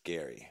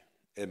scary,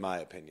 in my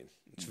opinion.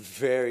 It's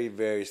very,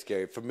 very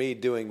scary. For me,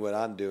 doing what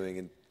I'm doing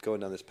and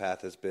going down this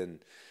path has been,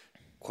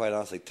 quite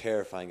honestly,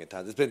 terrifying at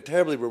times. It's been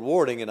terribly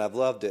rewarding, and I've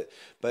loved it.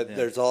 But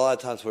there's a lot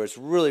of times where it's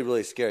really,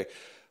 really scary.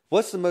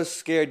 What's the most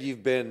scared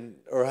you've been,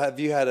 or have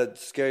you had a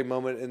scary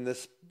moment in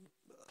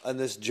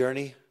this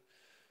journey?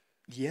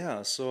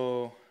 Yeah.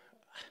 So,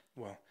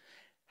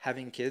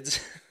 having kids,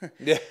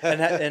 yeah,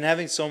 and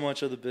having so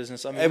much of the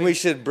business. I mean, and we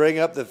should bring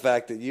up the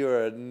fact that you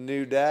are a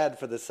new dad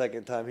for the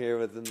second time here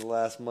within the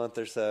last month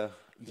or so.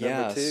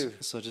 Number 2.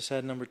 So just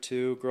had number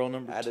 2, girl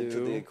number 2. Added to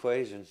the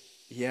equation.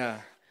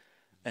 Yeah.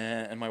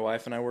 And my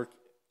wife and I work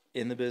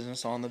in the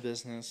business, on the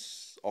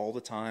business all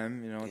the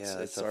time.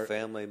 It's a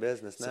family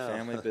business now. It's a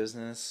family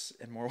business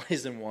in more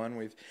ways than one.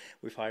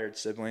 We've hired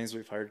siblings,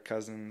 we've hired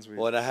cousins.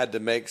 And I had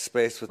to make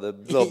space with a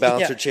little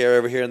bouncer chair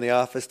over here in the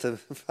office to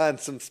find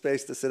some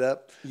space to sit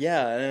up.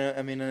 Yeah, and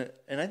I mean,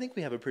 and I think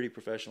we have a pretty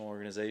professional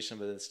organization,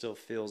 but it still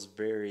feels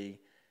very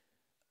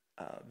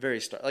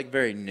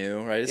very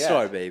new, right? It's still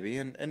our baby,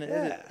 and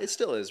it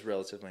still is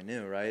relatively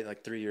new, right?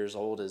 Like 3 years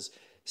old is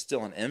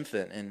still an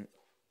infant, and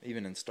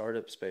even in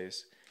startup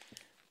space.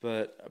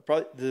 But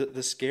probably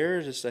the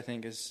scariest, I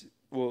think, is,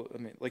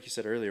 like you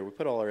said earlier, we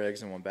put all our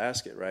eggs in one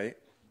basket, right?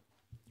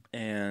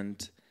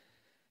 And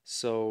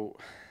so,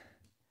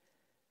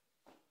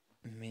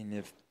 I mean,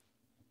 if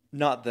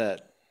not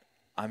that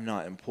I'm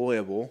not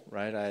employable,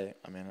 right?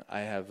 I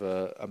have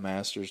a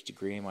master's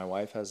degree. My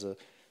wife has a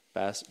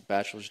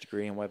bachelor's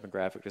degree in web and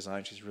graphic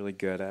design. She's really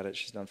good at it.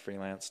 She's done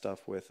freelance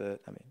stuff with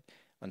it. I mean,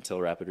 until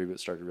Rapid Reboot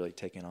started really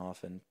taking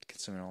off and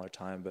consuming all our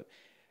time. But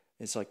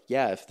it's like,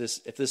 yeah, if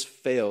this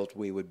failed,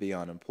 we would be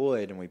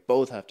unemployed, and we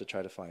both have to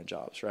try to find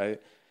jobs, right?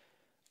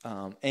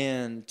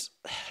 And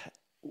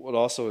what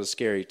also is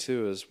scary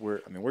too is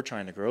we're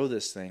trying to grow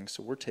this thing,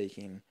 so we're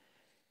taking,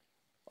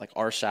 like,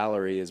 our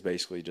salary is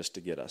basically just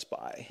to get us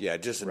by. Yeah,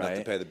 just enough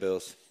to pay the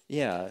bills.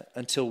 Yeah,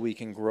 until we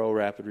can grow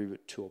Rapid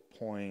Reboot to a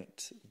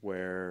point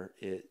where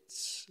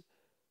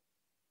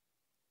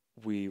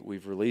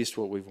we've released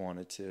what we've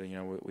wanted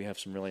to. We have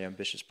some really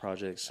ambitious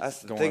projects going on right now.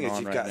 That's the thing is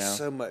you've got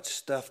so much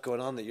stuff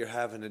going on that you're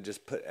having to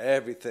just put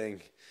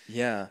everything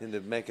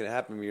into making it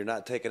happen. You're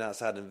not taking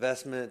outside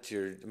investment.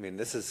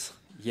 This is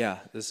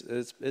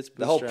it's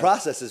the whole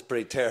process is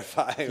pretty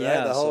terrifying. Yeah,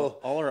 right? The whole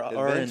all our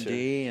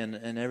R&D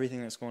and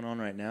everything that's going on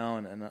right now,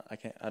 and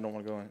I don't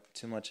want to go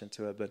too much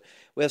into it, but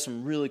we have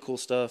some really cool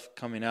stuff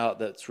coming out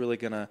that's really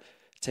gonna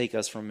take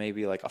us from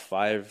maybe like a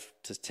 5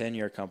 to 10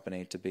 year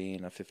company to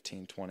being a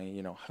 15,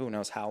 20, who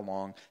knows how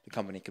long the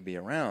company could be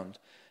around,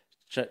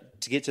 to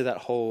get to that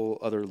whole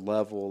other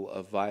level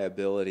of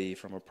viability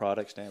from a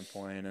product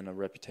standpoint and a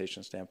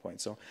reputation standpoint.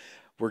 So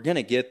we're going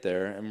to get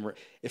there. And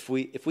if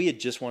we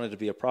had just wanted to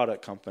be a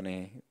product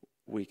company,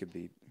 we could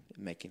be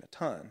making a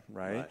ton,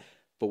 right?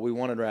 But we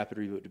wanted Rapid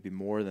Reboot to be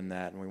more than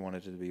that, and we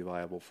wanted it to be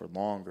viable for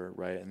longer,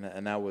 right?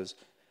 And that was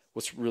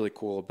what's really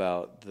cool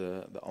about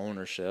the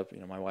ownership.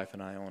 My wife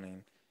and I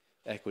owning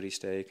equity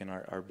stake and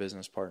our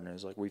business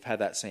partners, like, we've had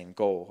that same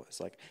goal.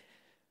 It's like,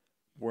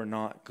 we're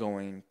not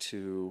going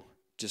to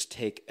just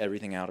take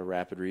everything out of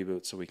Rapid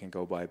Reboot so we can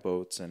go buy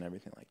boats and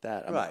everything like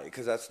that. Right,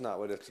 because that's not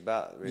what it's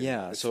about.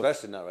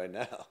 Especially not right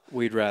now.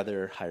 We'd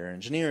rather hire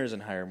engineers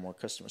and hire more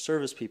customer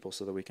service people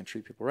so that we can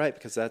treat people right,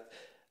 because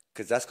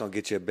that's going to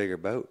get you a bigger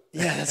boat.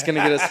 Yeah, that's going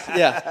to get us.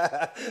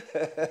 Yeah,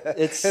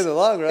 it's in the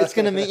long run. It's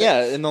going to mean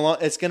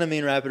it's going to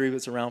mean Rapid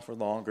Reboot's around for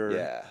longer.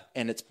 Yeah,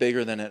 and it's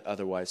bigger than it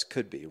otherwise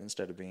could be.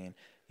 Instead of being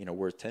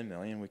worth $10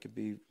 million, we could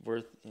be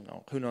worth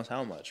who knows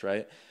how much,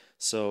 right?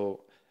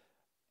 So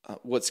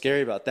what's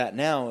scary about that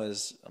now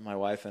is my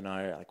wife and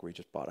I, like, we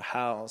just bought a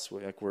house.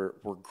 We're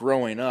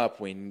growing up.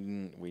 We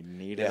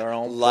needed our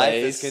own life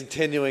place. Is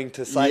continuing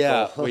to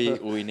cycle. Yeah,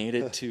 we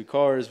needed 2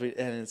 cars. And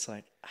it's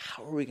like,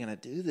 how are we going to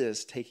do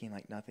this taking,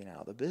 like, nothing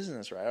out of the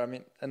business, right? I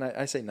mean, and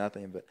I say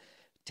nothing, but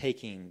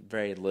taking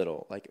very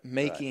little, like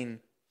making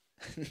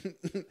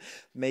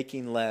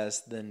making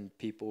less than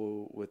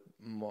people with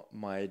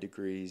my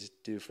degrees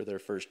do for their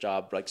first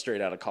job, like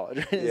straight out of college.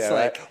 It's yeah,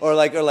 like, right. or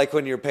like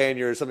when you're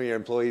paying some of your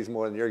employees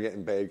more than you're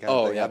getting paid. Kind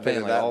of thing. Yeah,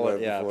 paying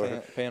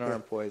like paying our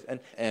employees,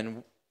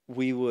 and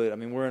we would. I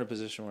mean, we're in a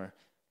position where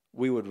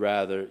we would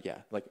rather,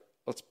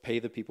 let's pay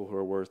the people who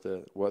are worth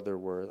it what they're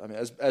worth. I mean,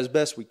 as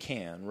best we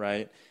can,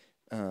 right?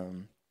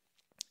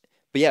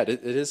 But yeah,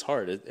 it is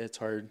hard. It's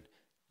hard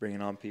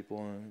bringing on people,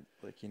 and,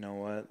 like, you know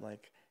what,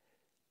 like,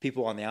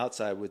 people on the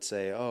outside would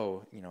say,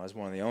 oh, as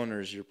one of the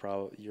owners,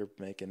 you're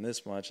making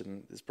this much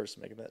and this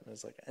person making that. And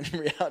it's like, in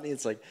reality,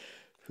 it's like,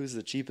 who's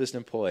the cheapest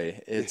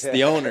employee? It's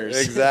the owners.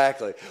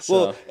 Exactly. So,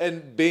 well,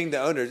 and being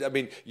the owners, I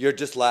mean, you're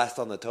just last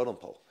on the totem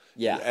pole.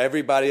 Yeah.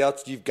 Everybody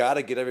else, you've got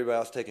to get everybody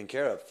else taken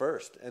care of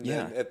first. And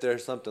then Yeah. if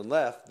there's something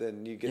left,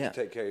 then you get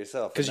to take care of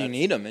yourself. Because you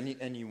need them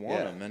and you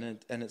want them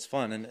and it's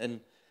fun.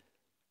 And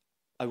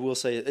I will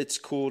say it's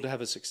cool to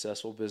have a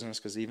successful business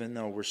because even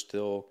though we're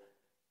still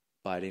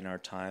biding our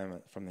time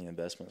from the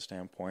investment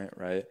standpoint,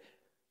 right?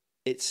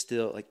 It's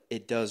still like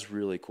it does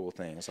really cool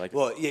things. Like,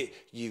 well,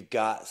 you've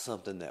got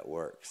something that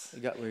works.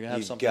 We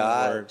have something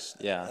that works.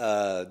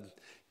 Yeah,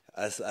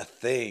 a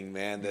thing,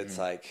 man. That's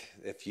like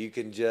if you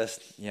can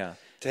just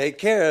take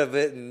care of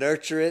it and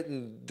nurture it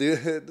and do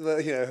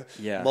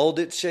it, mold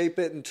it, shape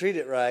it, and treat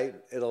it right,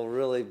 it'll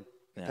really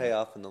pay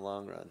off in the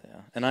long run.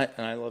 Yeah, and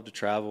I love to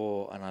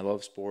travel and I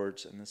love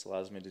sports, and this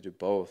allows me to do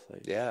both.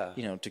 Like,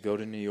 to go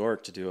to New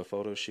York to do a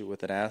photo shoot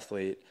with an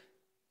athlete.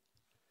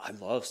 I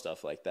love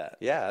stuff like that.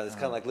 Yeah, it's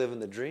kind of like living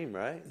the dream,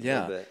 right?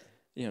 Yeah.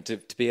 To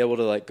be able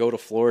to like go to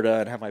Florida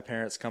and have my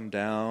parents come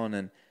down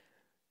and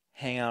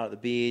hang out at the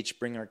beach,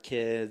 bring our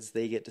kids,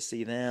 they get to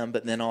see them,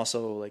 but then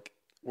also like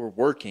we're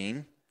working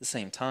at the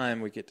same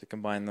time, we get to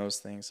combine those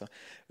things. So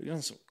we're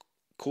doing some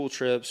cool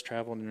trips,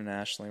 traveled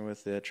internationally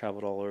with it,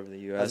 traveled all over the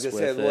U.S. with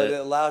it. Well, it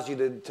allows you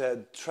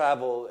to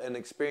travel and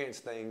experience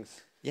things.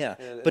 Yeah,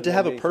 but to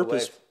have a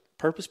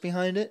purpose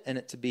behind it and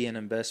it to be an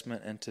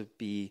investment and to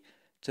be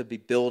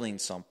building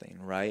something,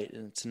 right?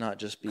 And to not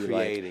just be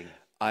creating.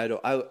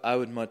 I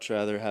would much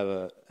rather have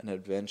an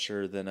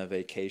adventure than a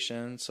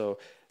vacation. So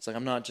it's like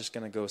I'm not just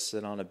going to go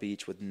sit on a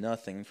beach with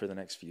nothing for the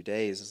next few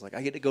days. It's like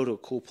I get to go to a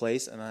cool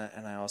place and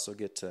I also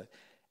get to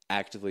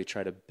actively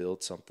try to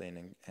build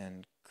something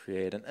and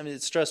create. And I mean,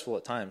 it's stressful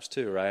at times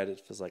too, right?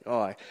 It feels like,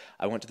 oh,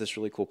 I went to this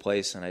really cool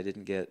place and I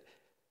didn't get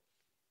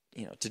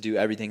to do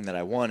everything that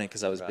I wanted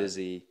because I was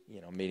busy,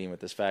 meeting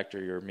with this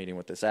factory or meeting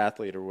with this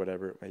athlete or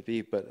whatever it may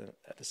be. But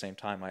at the same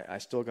time, I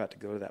still got to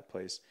go to that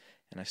place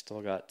and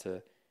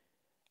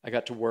I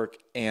got to work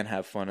and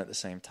have fun at the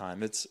same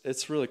time.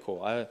 It's really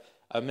cool.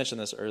 I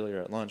mentioned this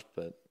earlier at lunch,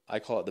 but I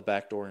call it the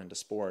back door into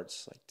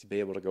sports. Like to be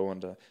able to go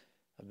into,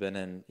 I've been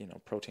in,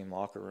 protein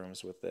locker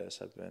rooms with this.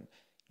 I've been,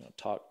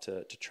 talked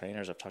to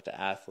trainers. I've talked to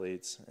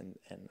athletes and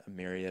a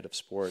myriad of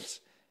sports.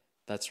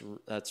 That's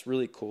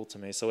really cool to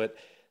me. So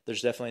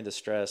there's definitely the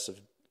stress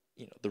of,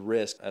 the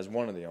risk as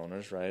one of the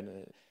owners, right?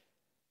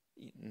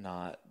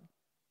 Not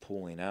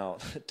pulling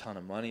out a ton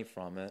of money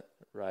from it,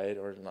 right?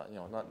 Or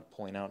not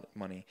pulling out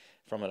money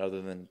from it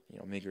other than,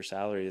 meager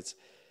salary.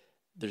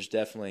 There's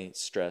definitely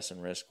stress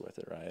and risk with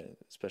it, right?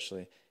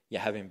 Especially,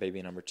 having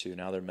baby number 2.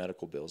 Now they're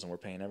medical bills and we're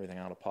paying everything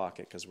out of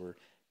pocket because we're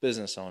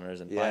business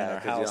owners and buying our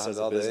house as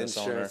a business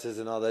owner. All the insurances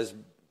and all those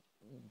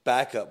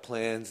backup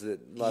plans that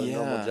a lot of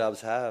normal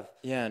jobs have.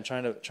 Yeah, and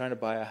trying to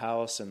buy a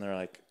house and they're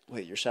like,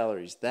 wait, your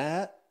salary's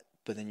that,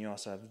 but then you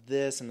also have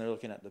this, and they're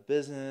looking at the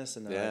business,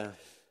 and they're like,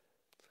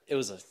 it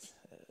was a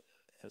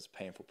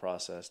painful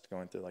process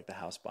going through like the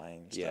house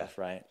buying stuff,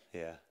 right?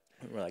 Yeah.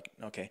 And we're like,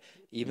 okay,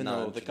 even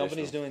though the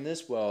company's doing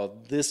this well,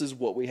 this is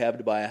what we have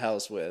to buy a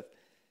house with.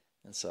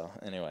 And so,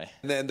 anyway.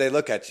 And then they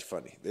look at you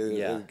funny.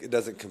 It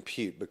doesn't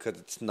compute because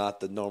it's not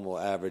the normal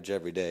average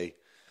everyday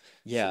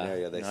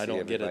scenario they see. I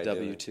don't get a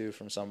W-2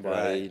 from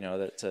somebody,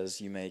 that says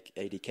you make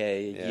 $80K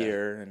a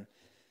year, and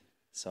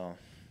so.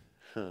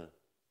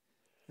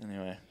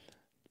 Anyway,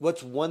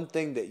 what's one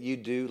thing that you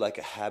do, like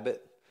a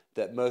habit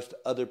that most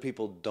other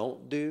people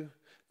don't do,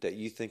 that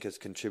you think has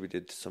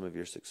contributed to some of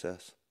your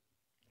success?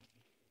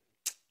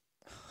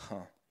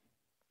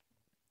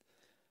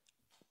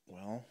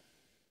 Well,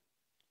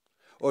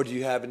 or do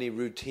you have any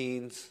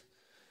routines,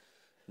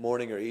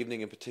 morning or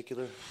evening in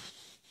particular?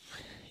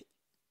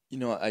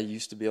 I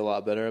used to be a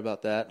lot better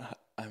about that.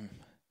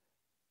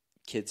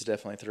 Kids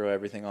definitely throw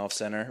everything off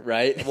center,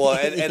 right? Well,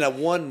 and a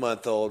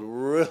 1-month-old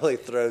really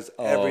throws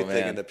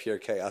everything into pure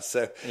chaos.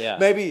 So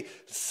maybe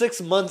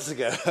 6 months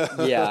ago,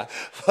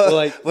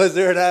 was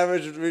there an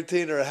average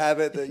routine or a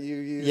habit that you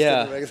used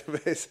on a regular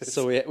basis?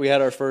 So we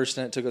had our first,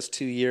 and it took us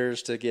 2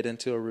 years to get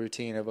into a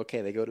routine of,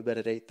 okay, they go to bed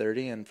at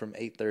 8:30, and from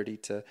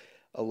 8:30 to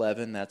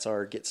 11, that's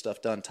our get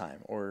stuff done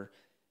time, or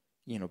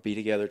be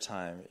together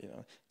time.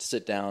 To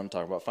sit down,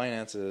 talk about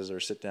finances, or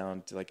sit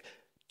down to like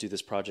do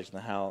this project in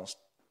the house.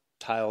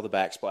 Tile the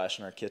backsplash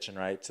in our kitchen,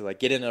 right? To like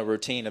get in a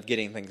routine of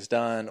getting things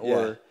done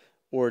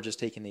or just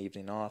taking the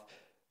evening off.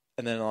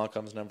 And then all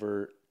comes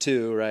number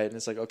 2, right? And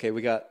it's like, okay,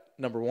 we got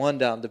number 1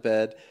 down to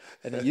bed.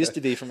 And it used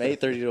to be from 8:30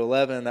 to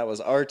 11, that was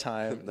our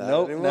time.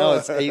 Nope, now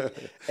it's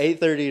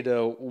 8:30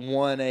 to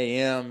 1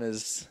 a.m.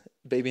 is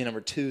baby number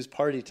 2's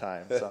party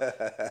time. So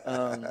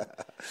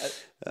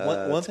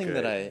one thing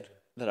that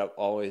I've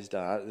always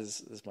done,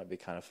 this might be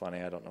kind of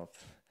funny, I don't know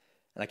if,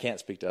 and I can't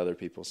speak to other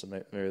people, so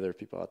maybe there are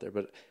people out there,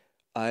 but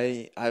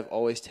I've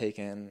always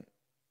taken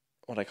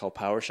what I call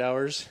power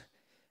showers.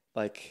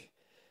 Like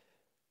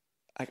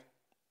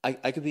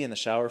I could be in the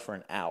shower for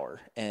an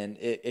hour and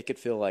it could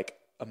feel like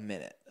a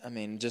minute. I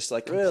mean, just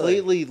like Really?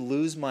 completely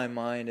lose my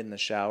mind in the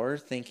shower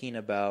thinking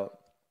about,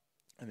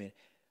 I mean,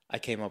 I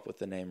came up with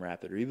the name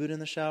Rapid Reboot in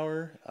the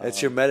shower.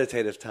 It's your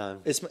meditative time.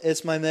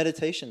 It's my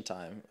meditation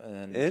time.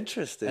 And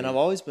Interesting. And I've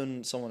always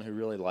been someone who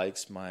really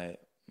likes my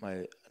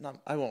not,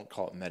 I won't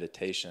call it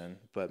meditation,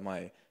 but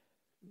my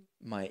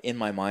in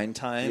my mind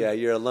time. Yeah,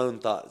 your alone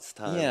thoughts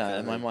time.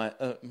 Yeah, kind and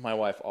of. my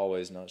wife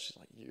always knows. She's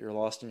like, "You're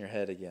lost in your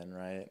head again,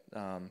 right?"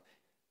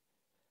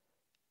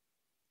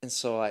 And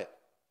so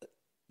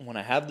when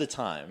I have the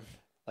time,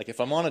 like if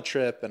I'm on a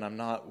trip and I'm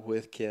not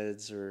with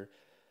kids, or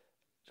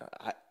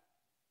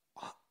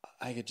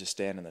I could just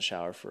stand in the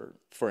shower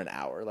for an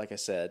hour, like I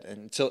said,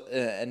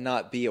 and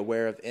not be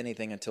aware of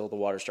anything until the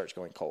water starts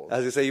going cold. I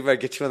was gonna say, you might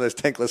get you one of those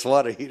tankless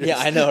water heaters. Yeah,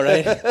 I know,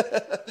 right?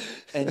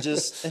 and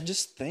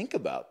just think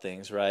about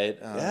things, right?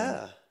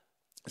 Yeah,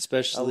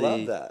 especially I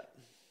love that.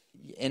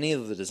 Any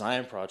of the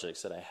design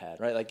projects that I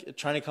had, right? Like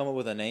trying to come up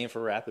with a name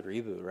for Rapid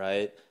Reboot,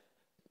 right?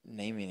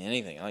 Naming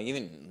anything, like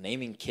even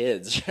naming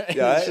kids, right?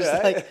 Yeah, it's just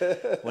right.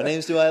 like, what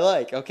names do I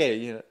like? Okay,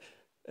 you know.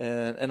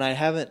 And I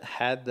haven't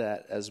had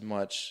that as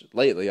much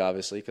lately,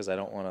 obviously, because I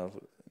don't want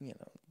to,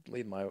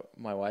 leave my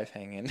wife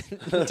hanging,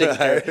 take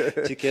care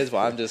of 2 kids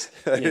while I'm just,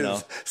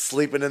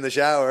 sleeping in the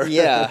shower.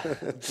 Yeah,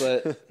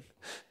 but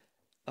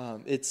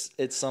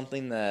it's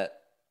something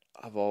that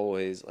I've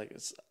always like.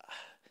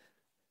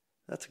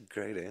 That's a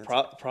great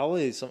answer.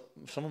 Probably some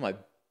of my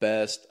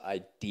best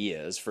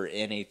ideas for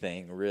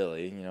anything,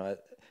 really.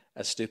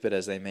 As stupid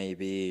as they may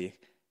be,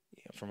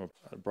 from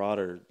a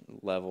broader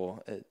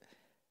level.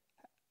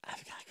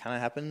 Kind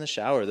of happen in the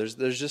shower. There's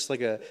just like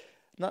a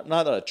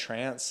not a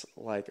trance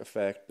like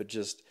effect, but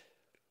just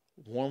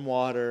warm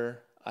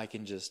water. I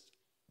can just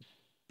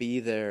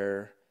be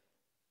there.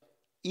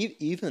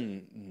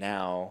 Even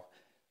now,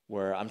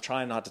 where I'm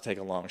trying not to take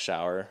a long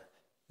shower,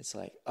 it's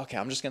like, okay,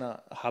 I'm just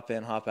gonna hop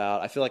in, hop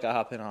out. I feel like I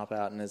hop in, hop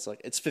out, and it's like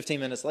it's 15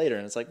 minutes later,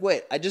 and it's like,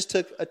 wait, I just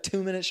took a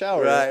 2-minute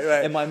shower,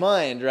 right. in my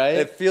mind, right?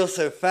 It feels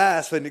so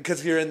fast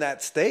because you're in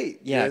that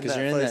state. Yeah, because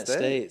you're in that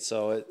state.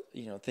 So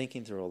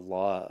thinking through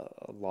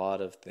a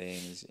lot of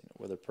things,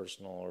 whether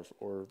personal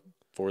or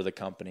for the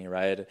company,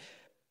 right?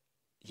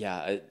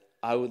 Yeah,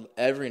 I would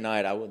every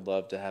night. I would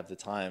love to have the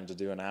time to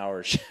do an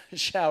hour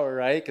shower,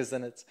 right? Because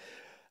then it's.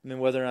 I mean,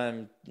 whether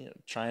I'm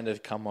trying to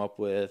come up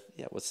with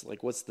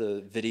what's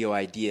the video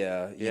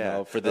idea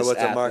for this, or what's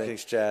app, a marketing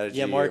strategy?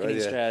 Yeah,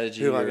 marketing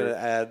strategy. Who am I going to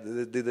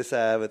add? Do this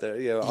ad with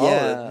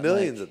all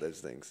millions of those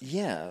things.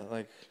 Yeah,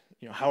 like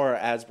how are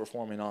ads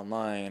performing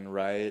online,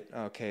 right?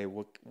 Okay,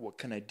 what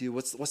can I do?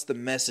 What's the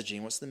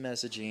messaging? What's the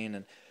messaging?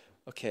 And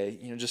okay,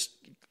 just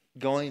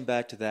going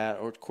back to that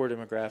or core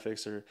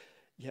demographics or.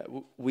 Yeah,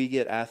 we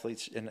get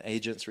athletes and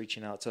agents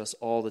reaching out to us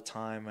all the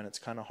time, and it's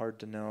kind of hard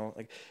to know.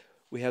 Like,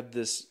 we have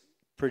this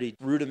pretty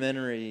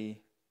rudimentary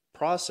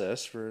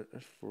process for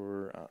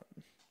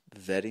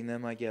vetting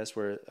them, I guess,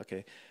 where,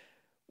 okay,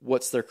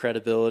 what's their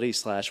credibility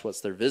 /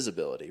 what's their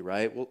visibility,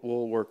 right?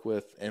 We'll work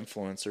with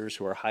influencers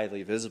who are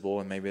highly visible,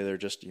 and maybe they're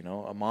just,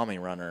 a mommy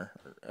runner.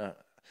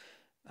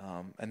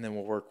 And then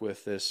we'll work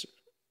with this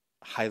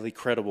highly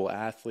credible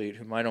athlete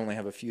who might only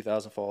have a few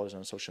thousand followers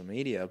on social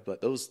media,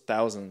 but those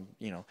 1,000,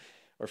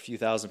 or a few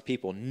thousand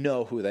people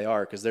know who they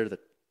are because they're the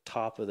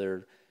top of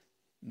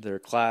their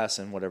class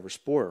in whatever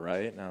sport,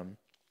 right?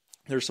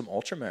 There's some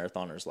ultra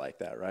marathoners like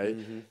that, right?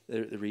 Mm-hmm.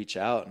 They reach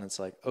out and it's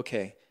like,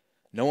 okay,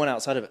 no one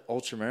outside of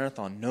ultra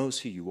marathon knows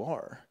who you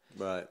are,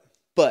 right?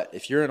 But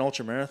if you're an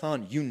ultra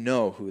marathon, you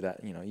know who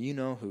that, you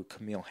know who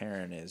Camille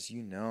Herron is,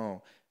 you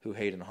know who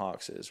Hayden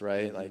Hawks is,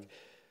 right? Mm-hmm. Like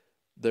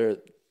they're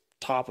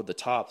top of the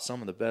top,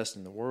 some of the best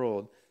in the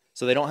world.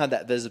 So they don't have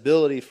that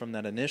visibility from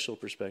that initial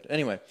perspective.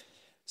 Anyway,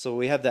 so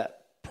we have that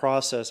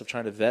process of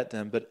trying to vet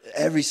them, but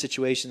every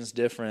situation is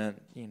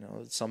different.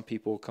 Some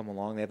people come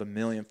along, they have 1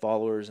 million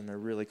followers and they're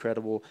really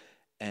credible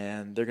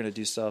and they're going to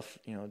do stuff,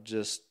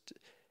 just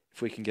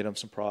if we can get them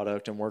some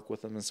product and work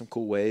with them in some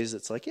cool ways,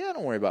 it's like, yeah,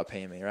 don't worry about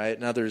paying me, right?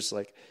 And others,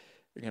 like,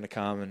 they're going to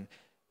come and,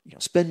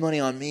 spend money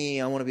on me.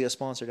 I want to be a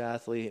sponsored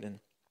athlete. And,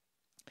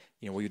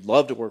 we'd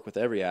love to work with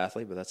every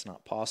athlete, but that's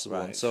not possible.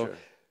 Right, and so,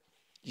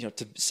 sure.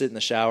 To sit in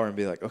the shower and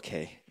be like,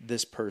 okay,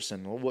 this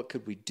person, well, what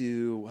could we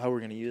do? How we're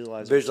going to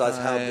utilize Visualize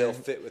how they'll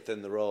fit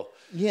within the role.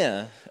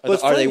 Yeah. Well,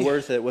 are they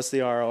worth it? What's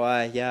the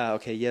ROI? Yeah.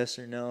 Okay. Yes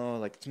or no?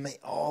 Like, to make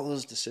all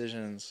those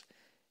decisions,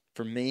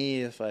 for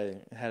me, if I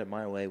had it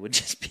my way, would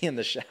just be in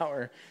the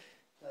shower.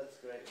 That's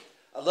great.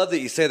 I love that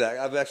you say that.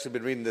 I've actually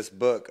been reading this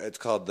book. It's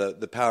called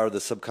The Power of the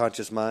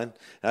Subconscious Mind.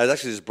 And I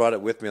actually just brought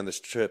it with me on this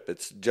trip.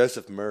 It's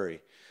Joseph Murray.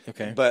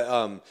 Okay.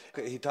 But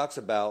he talks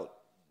about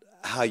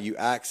how you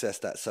access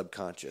that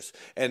subconscious.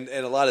 And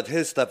a lot of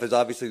his stuff is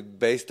obviously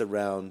based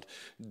around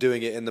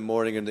doing it in the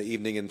morning or in the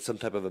evening in some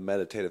type of a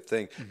meditative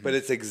thing. Mm-hmm. But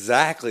it's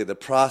exactly the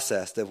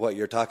process of what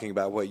you're talking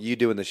about, what you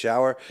do in the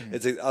shower.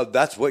 Mm-hmm.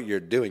 That's what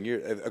you're doing.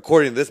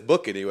 According to this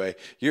book anyway,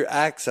 you're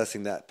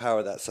accessing that power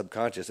of that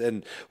subconscious.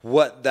 And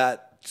what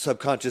that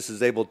subconscious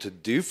is able to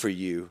do for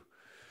you,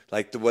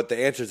 like what the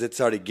answers it's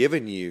already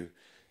given you,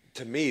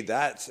 to me,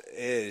 that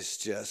is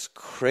just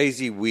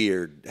crazy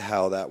weird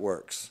how that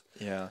works.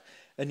 Yeah.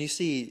 And you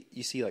see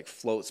like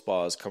float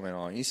spas coming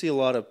on. You see a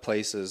lot of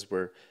places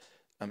where,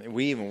 I mean,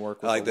 we even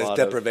work with like those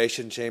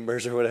deprivation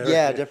chambers or whatever.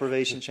 Yeah,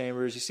 deprivation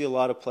chambers. You see a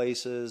lot of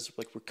places,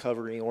 like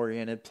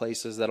recovery-oriented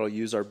places, that'll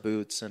use our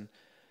boots, and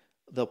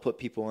they'll put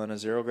people in a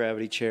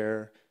zero-gravity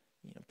chair,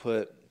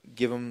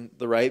 give them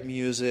the right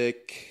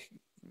music,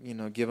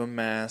 give them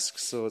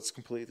masks so it's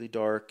completely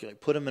dark, like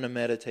put them in a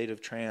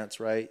meditative trance,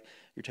 right?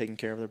 You're taking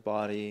care of their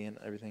body and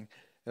everything.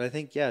 And I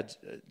think,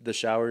 the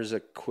shower is a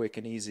quick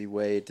and easy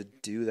way to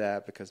do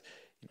that because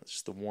it's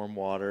just the warm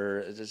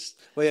water. It just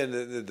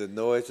the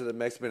noise that it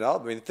makes.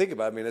 Think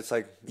about it. It's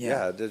like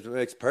it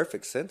makes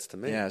perfect sense to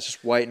me. Yeah, it's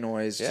just white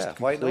noise. Yeah, just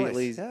white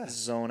completely noise.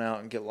 zone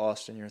out and get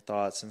lost in your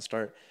thoughts and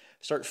start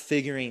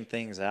figuring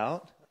things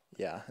out.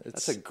 Yeah,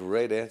 that's a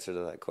great answer to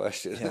that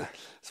question. Yeah.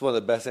 It's one of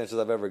the best answers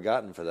I've ever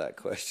gotten for that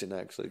question.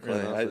 Actually,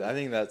 really, I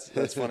think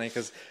that's funny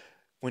because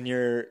when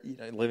you're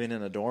living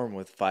in a dorm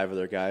with 5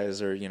 other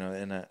guys, or in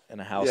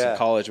a house in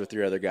college with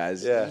 3 other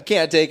guys, you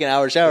can't take an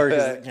hour shower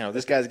because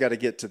this guy's got to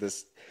get to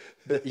this,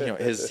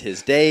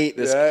 his date.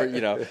 This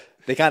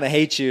they kind of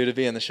hate you to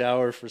be in the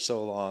shower for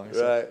so long.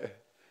 So. Right.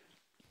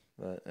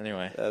 But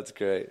anyway, that's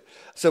great.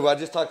 So I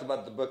just talked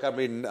about the book.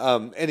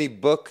 Any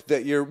book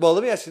that you're. Well,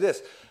 let me ask you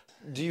this: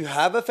 do you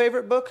have a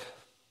favorite book,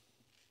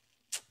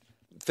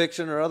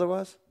 fiction or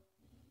otherwise?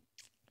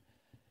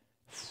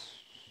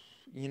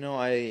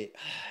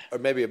 Or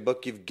maybe a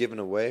book you've given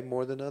away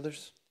more than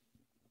others?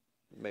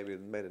 Maybe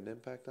it made an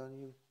impact on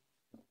you?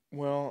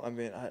 Well,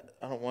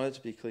 I don't want it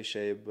to be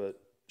cliche, but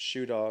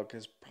Shoe Dog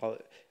has probably,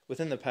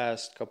 within the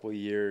past couple of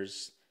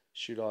years,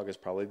 Shoe Dog has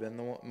probably been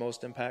the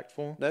most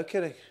impactful. No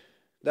kidding.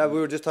 No, we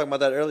were just talking about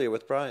that earlier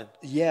with Brian.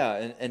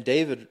 Yeah, and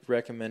David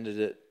recommended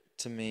it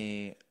to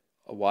me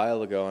a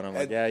while ago, and I'm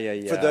like, yeah.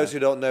 For those who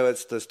don't know,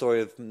 it's the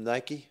story of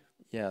Nike.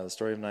 Yeah, the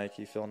story of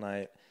Nike, Phil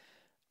Knight.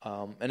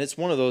 And it's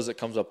one of those that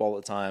comes up all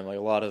the time. Like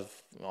a lot of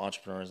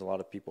entrepreneurs, a lot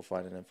of people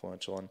find it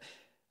influential. And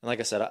like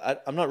I said,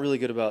 I'm not really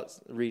good about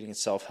reading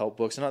self-help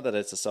books. Not that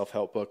it's a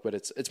self-help book, but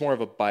it's more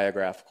of a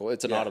biographical.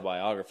 It's an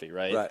autobiography,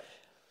 right? Right.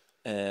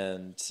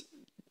 And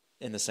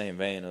in the same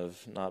vein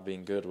of not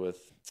being good with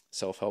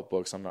self-help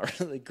books, I'm not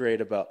really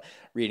great about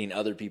reading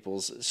other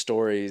people's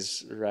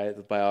stories, right?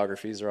 The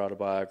biographies or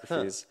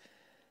autobiographies.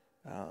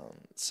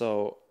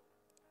 So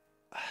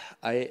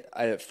I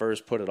at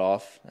first put it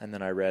off, and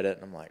then I read it,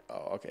 and I'm like,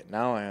 oh, okay,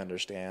 now I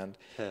understand.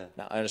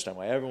 Now I understand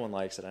why everyone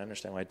likes it. I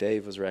understand why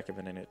Dave was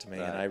recommending it to me,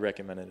 and I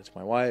recommended it to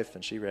my wife,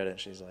 and she read it, and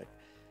she's like,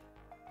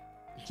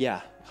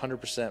 yeah,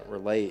 100%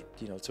 relate,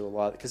 to a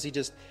lot, because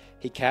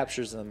he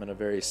captures them in a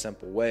very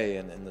simple way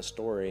in the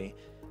story,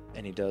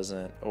 and he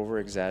doesn't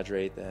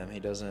over-exaggerate them. He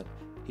doesn't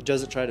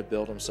try to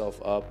build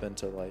himself up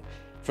into, like,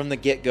 from the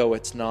get-go,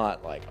 it's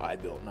not like, I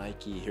built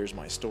Nike, here's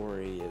my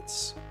story.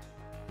 It's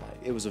like,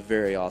 it was a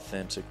very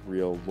authentic,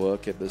 real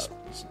look at this.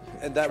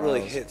 And that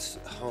really hits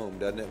home,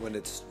 doesn't it, when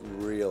it's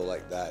real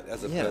like that,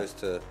 as opposed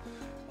to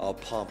all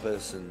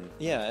pompous and...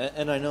 Yeah,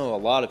 and I know a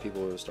lot of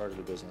people who have started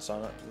a business,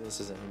 so this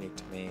isn't unique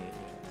to me,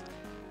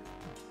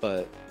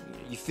 but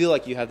you feel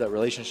like you have that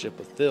relationship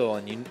with Phil,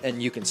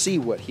 and you can see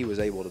what he was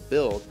able to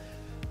build,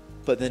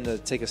 but then to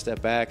take a step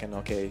back and,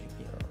 okay,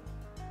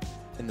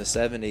 in the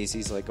 70s,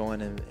 he's like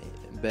going and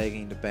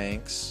begging to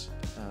banks,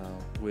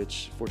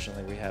 which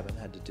fortunately we haven't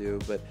had to do,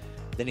 but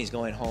then he's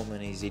going home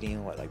and he's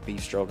eating like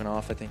beef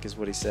stroganoff, I think is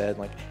what he said,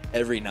 like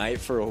every night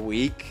for a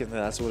week, and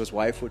that's what his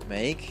wife would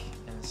make.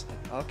 And it's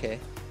like, okay,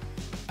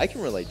 I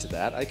can relate to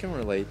that. I can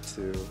relate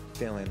to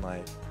feeling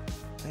like,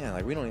 man,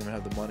 like we don't even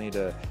have the money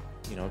to,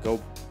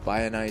 go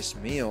buy a nice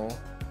meal,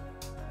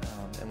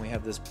 and we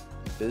have this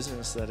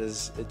business that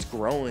it's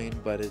growing,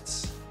 but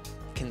it's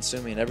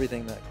consuming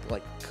everything that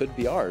like could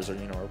be ours, or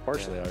or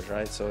partially ours,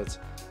 right? So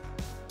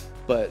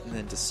but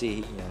then to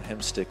see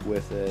him stick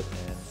with it,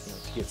 and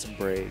to get some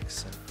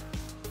breaks,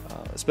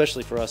 and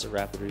especially for us at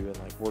Rapid Reboot,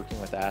 like working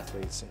with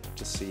athletes,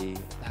 to see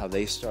how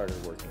they started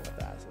working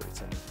with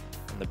athletes,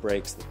 and the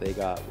breaks that they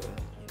got with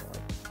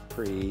like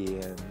pre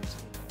and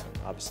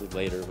obviously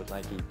later with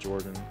Nike,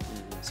 Jordan.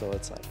 So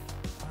it's like,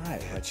 all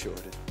right,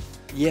 Jordan.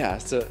 Yeah,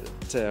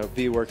 to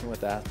be working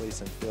with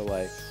athletes and feel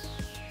like,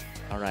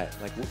 all right,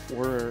 like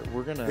we're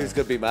gonna. Who's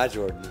gonna be my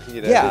Jordan?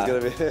 Yeah,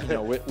 who's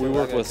gonna be. we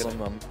work with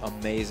some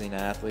amazing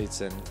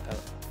athletes, and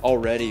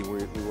already we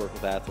work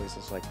with athletes.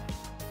 It's like,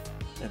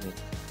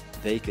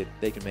 they could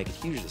make it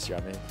huge this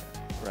year.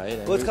 Right?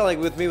 And well, it's kind of like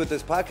with me with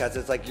this podcast.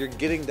 It's like you're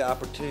getting the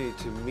opportunity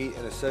to meet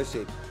and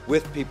associate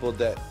with people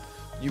that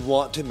you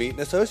want to meet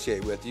and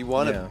associate with. You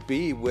want to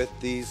be with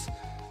these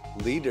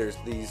leaders,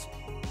 these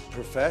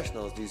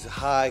professionals, these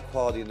high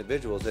quality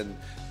individuals, and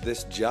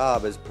this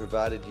job has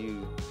provided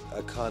you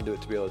a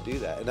conduit to be able to do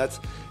that. And it's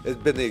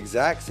been the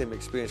exact same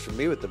experience for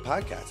me with the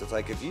podcast. It's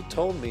like if you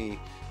told me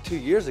 2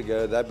 years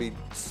ago that I'd be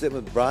sitting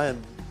with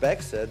Brian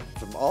Beck said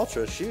from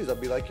Ultra Shoes,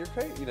 I'd be like, you're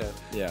crazy,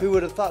 Who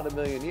would have thought in a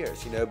million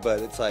years, But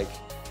it's like,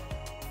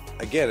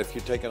 again, if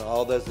you're taking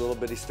all those little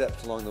bitty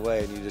steps along the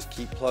way and you just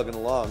keep plugging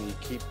along, you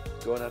keep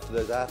going after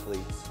those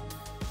athletes,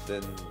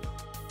 then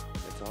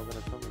it's all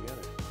going to come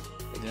together.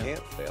 it Yeah.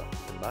 can't fail,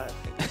 in my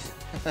opinion.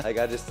 Like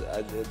it just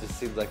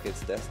seems like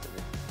it's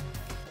destiny.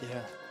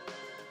 Yeah.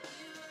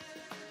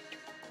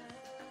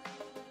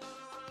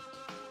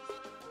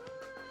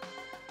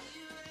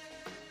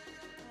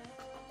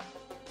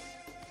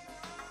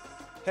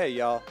 Hey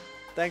y'all,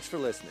 thanks for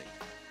listening.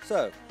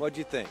 So, what'd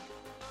you think?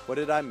 What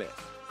did I miss?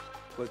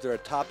 Was there a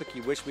topic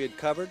you wish we had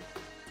covered?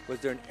 Was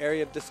there an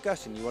area of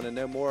discussion you want to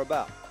know more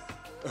about?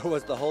 Or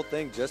was the whole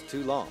thing just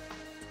too long?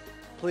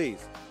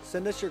 Please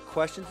send us your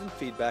questions and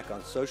feedback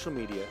on social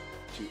media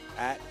to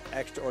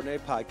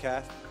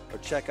 @extraordinarypodcast or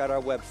check out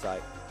our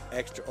website,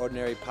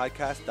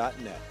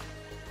 extraordinarypodcast.net.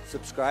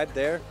 Subscribe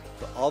there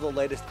for all the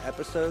latest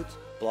episodes,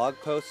 blog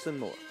posts, and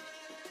more.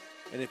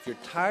 And if you're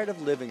tired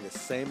of living the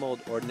same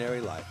old ordinary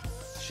life,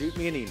 shoot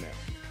me an email,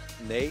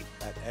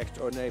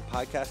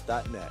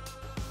 nate@extraordinarypodcast.net,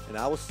 and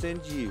I will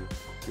send you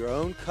your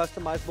own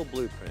customizable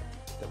blueprint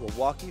that will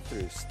walk you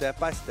through step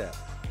by step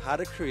how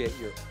to create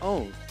your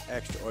own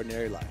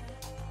extraordinary life.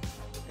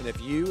 And if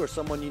you or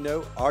someone you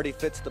know already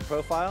fits the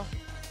profile,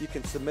 you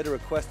can submit a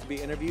request to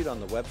be interviewed on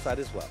the website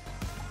as well.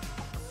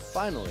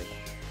 Finally,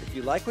 if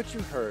you like what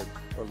you heard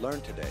or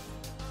learned today,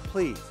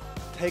 please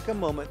take a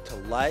moment to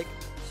like,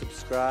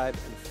 subscribe,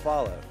 and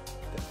follow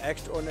the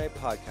Extraordinary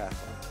Podcast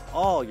on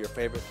all your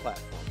favorite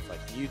platforms like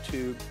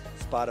YouTube,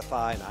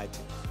 Spotify, and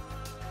iTunes.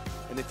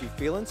 And if you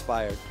feel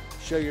inspired,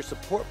 show your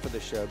support for the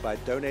show by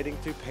donating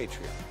through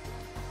Patreon.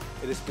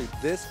 It is through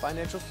this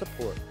financial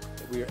support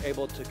that we are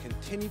able to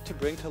continue to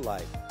bring to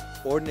light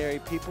ordinary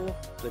people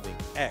living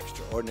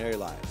extraordinary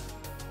lives.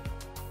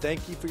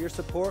 Thank you for your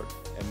support,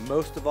 and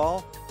most of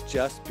all,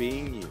 just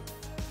being you.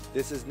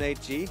 This is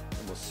Nate G,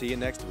 and we'll see you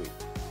next week.